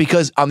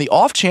 Because on the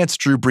off chance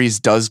Drew Brees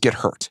does get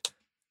hurt,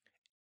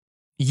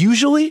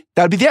 usually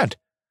that would be the end.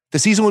 The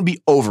season would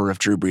be over if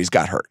Drew Brees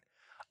got hurt.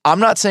 I'm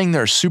not saying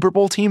they're a Super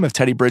Bowl team if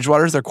Teddy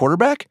Bridgewater is their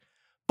quarterback,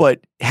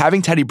 but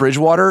having Teddy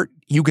Bridgewater,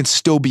 you can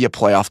still be a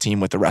playoff team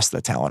with the rest of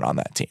the talent on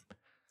that team.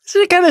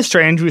 Isn't it kind of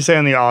strange we say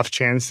on the off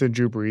chance that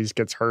Drew Brees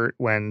gets hurt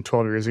when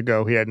 12 years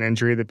ago he had an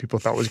injury that people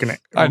thought was going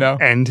to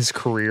end his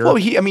career? Well,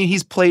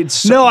 he's played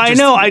so... No, I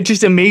know. It's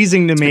just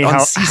amazing to me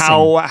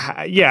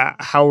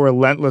how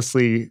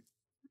relentlessly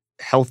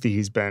healthy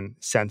he's been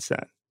since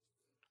then.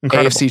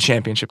 Incredible. AFC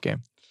Championship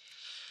game.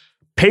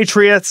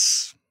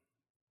 Patriots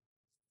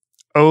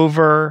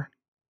over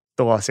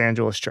the Los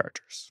Angeles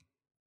Chargers.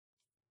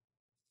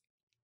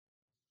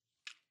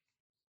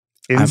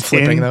 I'm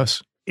flipping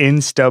those. In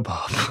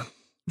StubHub.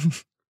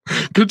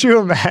 Could you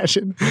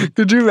imagine an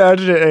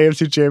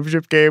AFC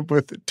Championship game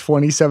with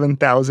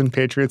 27,000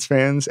 Patriots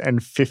fans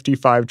and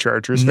 55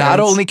 Chargers fans? Not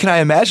only can I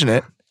imagine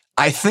it,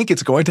 I think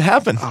it's going to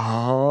happen.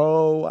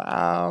 Oh,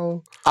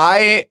 wow.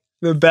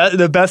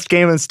 The best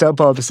game in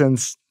StubHub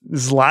since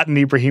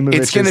Zlatan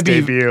Ibrahimovic's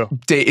debut.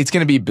 It's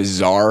going to be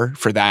bizarre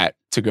for that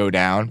to go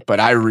down, but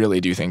I really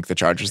do think the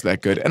Chargers are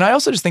that good. And I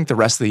also just think the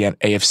rest of the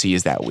AFC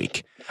is that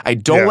weak. I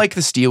don't like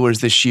the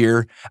Steelers this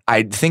year.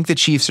 I think the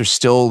Chiefs are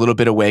still a little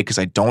bit away because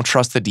I don't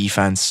trust the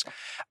defense.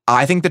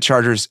 I think the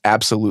Chargers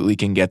absolutely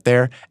can get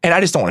there, and I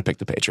just don't want to pick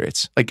the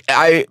Patriots. Like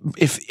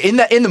if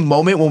in the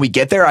moment when we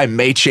get there, I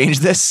may change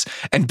this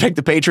and pick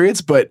the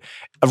Patriots, but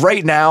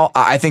right now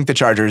I think the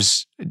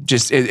Chargers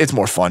it's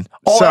more fun.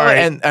 Sorry,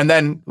 and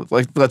then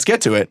let's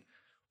get to it.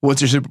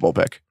 What's your Super Bowl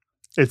pick?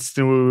 It's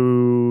the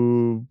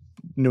New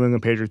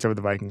England Patriots over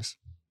the Vikings.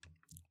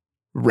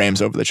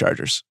 Rams over the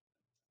Chargers.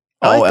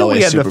 I thought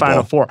we had Super the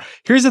Final Four.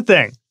 Here's the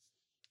thing.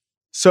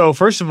 So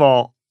first of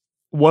all,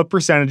 what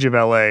percentage of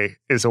LA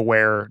is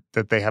aware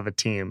that they have a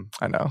team?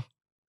 I know.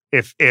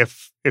 If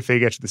they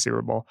get to the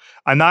Super Bowl.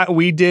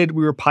 We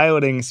were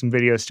piloting some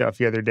video stuff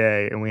the other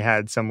day, and we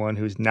had someone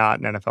who's not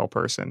an NFL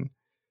person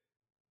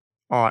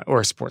on,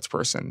 or a sports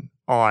person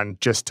on,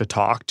 just to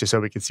talk, just so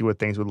we could see what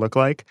things would look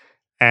like.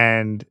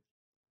 And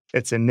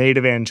it's a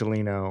native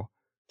Angelino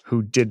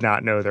who did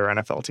not know their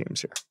NFL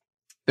teams here.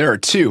 There are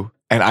two,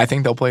 and I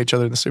think they'll play each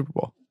other in the Super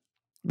Bowl.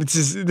 This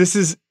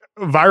is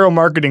viral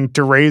marketing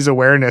to raise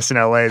awareness in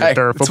LA that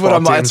there are football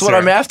teams. That's what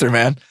I'm after,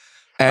 man.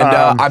 And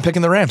I'm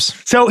picking the Rams.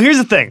 So here's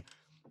the thing.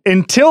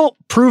 Until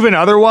proven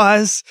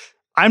otherwise,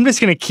 I'm just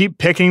going to keep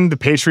picking the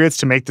Patriots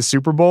to make the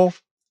Super Bowl.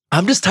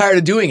 I'm just tired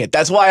of doing it.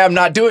 That's why I'm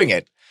not doing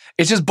it.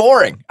 It's just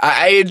boring.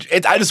 I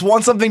just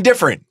want something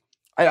different.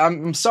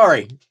 I'm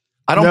sorry.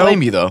 I don't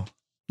blame you, though.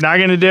 Not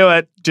going to do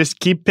it. Just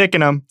keep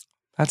picking them.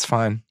 That's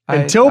fine.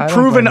 Until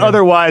proven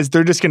otherwise,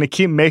 they're just going to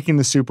keep making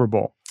the Super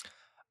Bowl.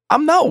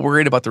 I'm not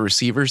worried about the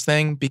receivers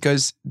thing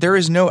because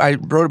I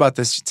wrote about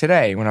this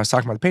today when I was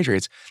talking about the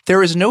Patriots.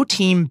 There is no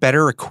team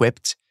better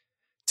equipped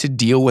to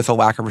deal with a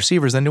lack of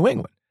receivers than New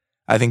England.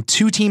 I think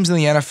 2 teams in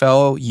the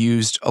NFL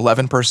used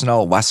 11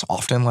 personnel less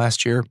often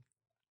last year.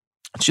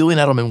 Julian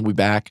Edelman will be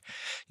back.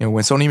 When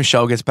Sony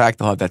Michel gets back,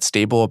 they'll have that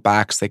stable of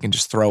backs they can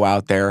just throw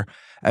out there.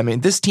 I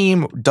mean, this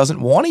team doesn't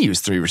want to use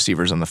 3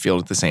 receivers on the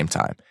field at the same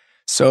time.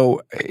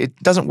 So it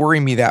doesn't worry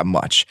me that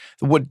much.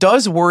 What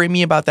does worry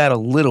me about that a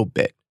little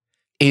bit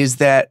is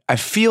that I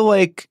feel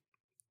like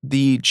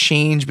the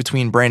change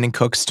between Brandon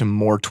Cooks to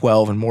more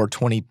 12 and more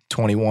 20,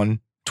 21,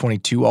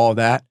 22, all of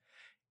that,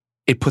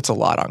 it puts a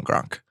lot on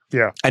Gronk.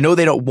 Yeah. I know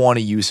they don't want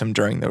to use him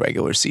during the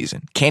regular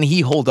season. Can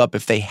he hold up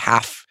if they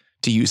have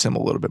to use him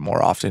a little bit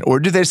more often? Or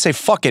do they say,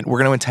 fuck it, we're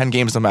going to win 10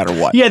 games no matter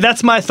what? Yeah,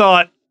 that's my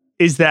thought,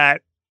 is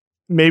that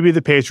maybe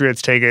the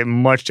Patriots take a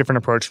much different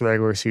approach to the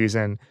regular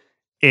season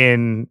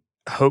in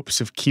hopes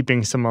of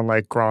keeping someone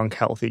like Gronk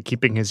healthy,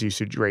 keeping his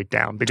usage rate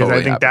down, because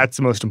I think that's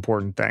the most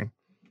important thing.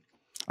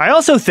 I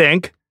also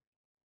think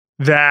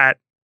that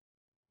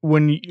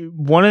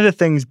one of the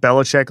things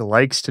Belichick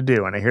likes to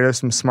do, and I hear there's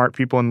some smart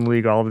people in the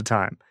league all the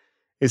time,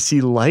 is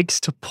he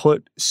likes to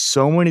put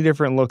so many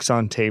different looks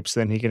on tape so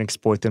then he can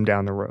exploit them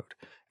down the road.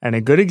 And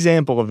a good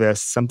example of this,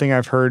 something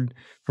I've heard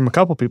from a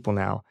couple people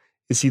now,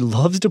 is he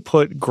loves to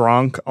put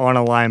Gronk on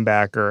a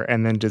linebacker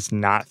and then just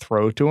not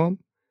throw to him,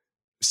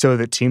 so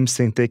that teams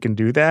think they can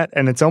do that.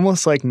 And it's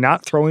almost like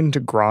not throwing to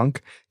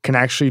Gronk can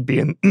actually be,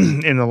 in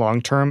the long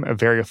term, a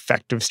very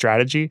effective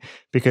strategy,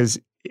 because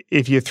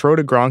if you throw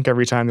to Gronk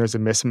every time there's a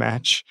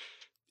mismatch,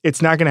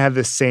 it's not going to have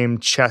the same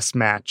chess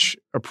match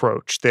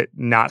approach that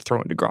not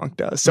throwing to Gronk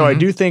does. So I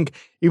do think,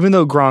 even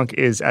though Gronk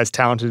is as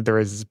talented there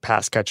is as a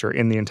pass catcher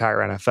in the entire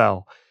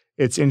NFL,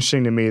 it's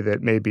interesting to me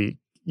that maybe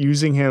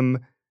using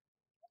him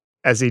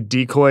as a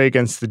decoy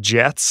against the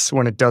Jets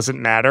when it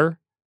doesn't matter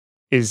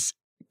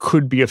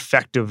could be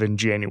effective in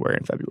January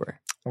and February.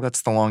 Well,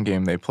 that's the long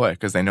game they play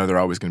because they know they're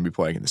always going to be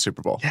playing in the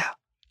Super Bowl. Yeah.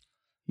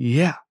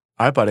 Yeah.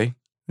 All right, buddy.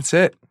 That's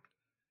it.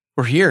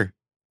 We're here.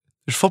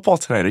 There's football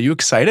tonight. Are you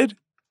excited?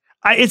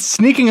 It's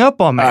sneaking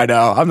up on me. I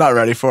know. I'm not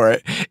ready for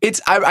it.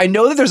 I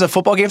know that there's a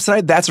football game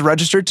tonight. That's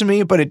registered to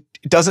me, but it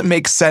doesn't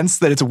make sense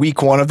that it's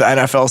week 1 of the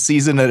NFL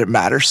season and it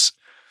matters.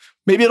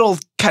 Maybe it'll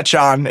catch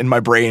on in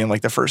my brain in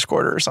like the first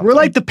quarter or something. We're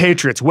like the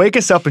Patriots. Wake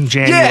us up in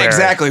January. Yeah,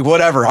 exactly.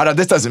 Whatever.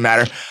 This doesn't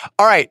matter.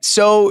 All right.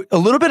 So a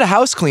little bit of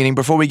house cleaning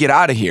before we get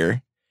out of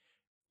here.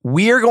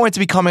 We are going to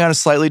be coming on a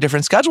slightly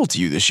different schedule to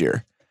you this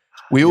year.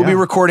 We will be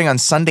recording on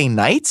Sunday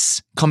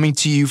nights, coming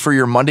to you for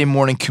your Monday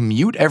morning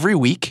commute every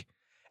week.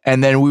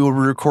 And then we will be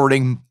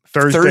recording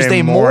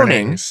Thursday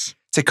mornings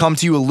to come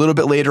to you a little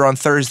bit later on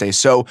Thursday.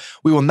 So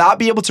we will not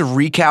be able to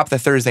recap the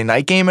Thursday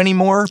night game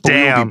anymore, but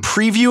we will be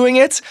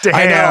previewing it. Damn.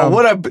 I know.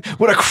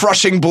 What a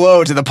crushing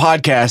blow to the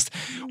podcast.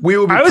 We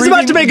will be I was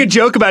about to make a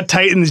joke about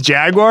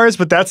Titans-Jaguars,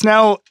 but that's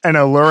now an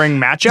alluring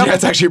matchup.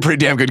 That's actually a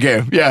pretty damn good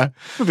game. Yeah.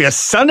 It'll be a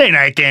Sunday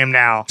night game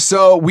now.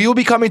 So we will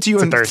be coming to you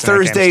on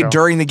Thursday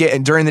during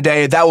the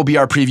day. That will be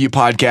our preview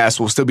podcast.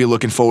 We'll still be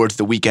looking forward to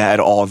the week ahead,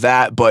 all of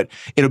that, but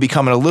it'll be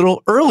coming a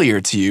little earlier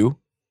to you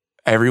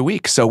every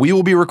week. So we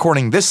will be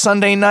recording this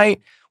Sunday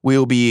night. We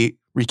will be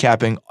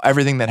recapping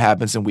everything that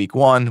happens in week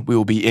 1. We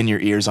will be in your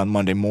ears on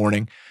Monday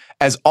morning.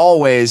 As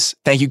always,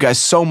 thank you guys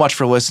so much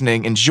for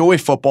listening. Enjoy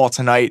football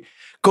tonight.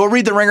 Go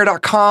read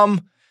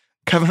theringer.com.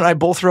 Kevin and I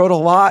both wrote a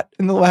lot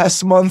in the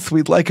last month.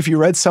 We'd like if you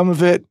read some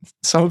of it.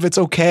 Some of it's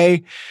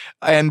okay.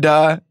 And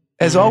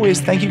as always,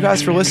 thank you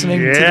guys for listening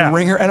to the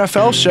Ringer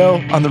NFL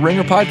show on the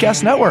Ringer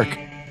Podcast Network.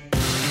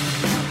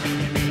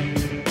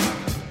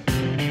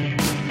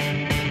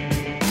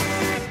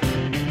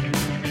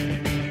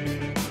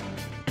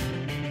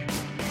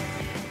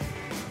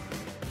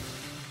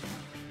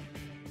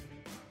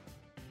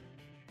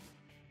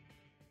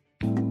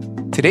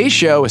 Today's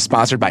show is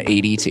sponsored by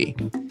ADT.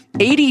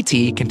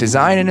 ADT can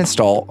design and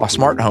install a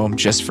smart home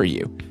just for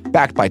you,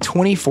 backed by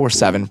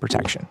 24/7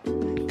 protection.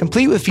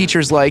 Complete with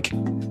features like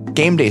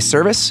game day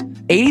service,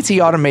 ADT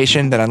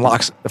automation that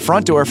unlocks the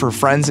front door for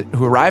friends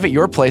who arrive at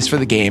your place for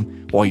the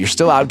game while you're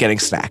still out getting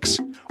snacks,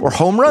 or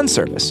home run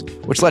service,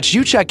 which lets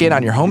you check in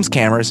on your home's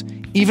cameras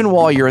even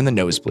while you're in the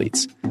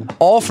nosebleeds.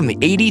 All from the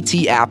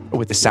ADT app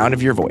with the sound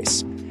of your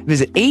voice.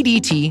 Visit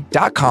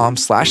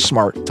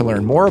ADT.com/smart to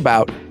learn more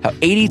about how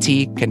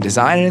ADT can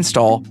design and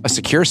install a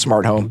secure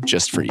smart home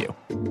just for you.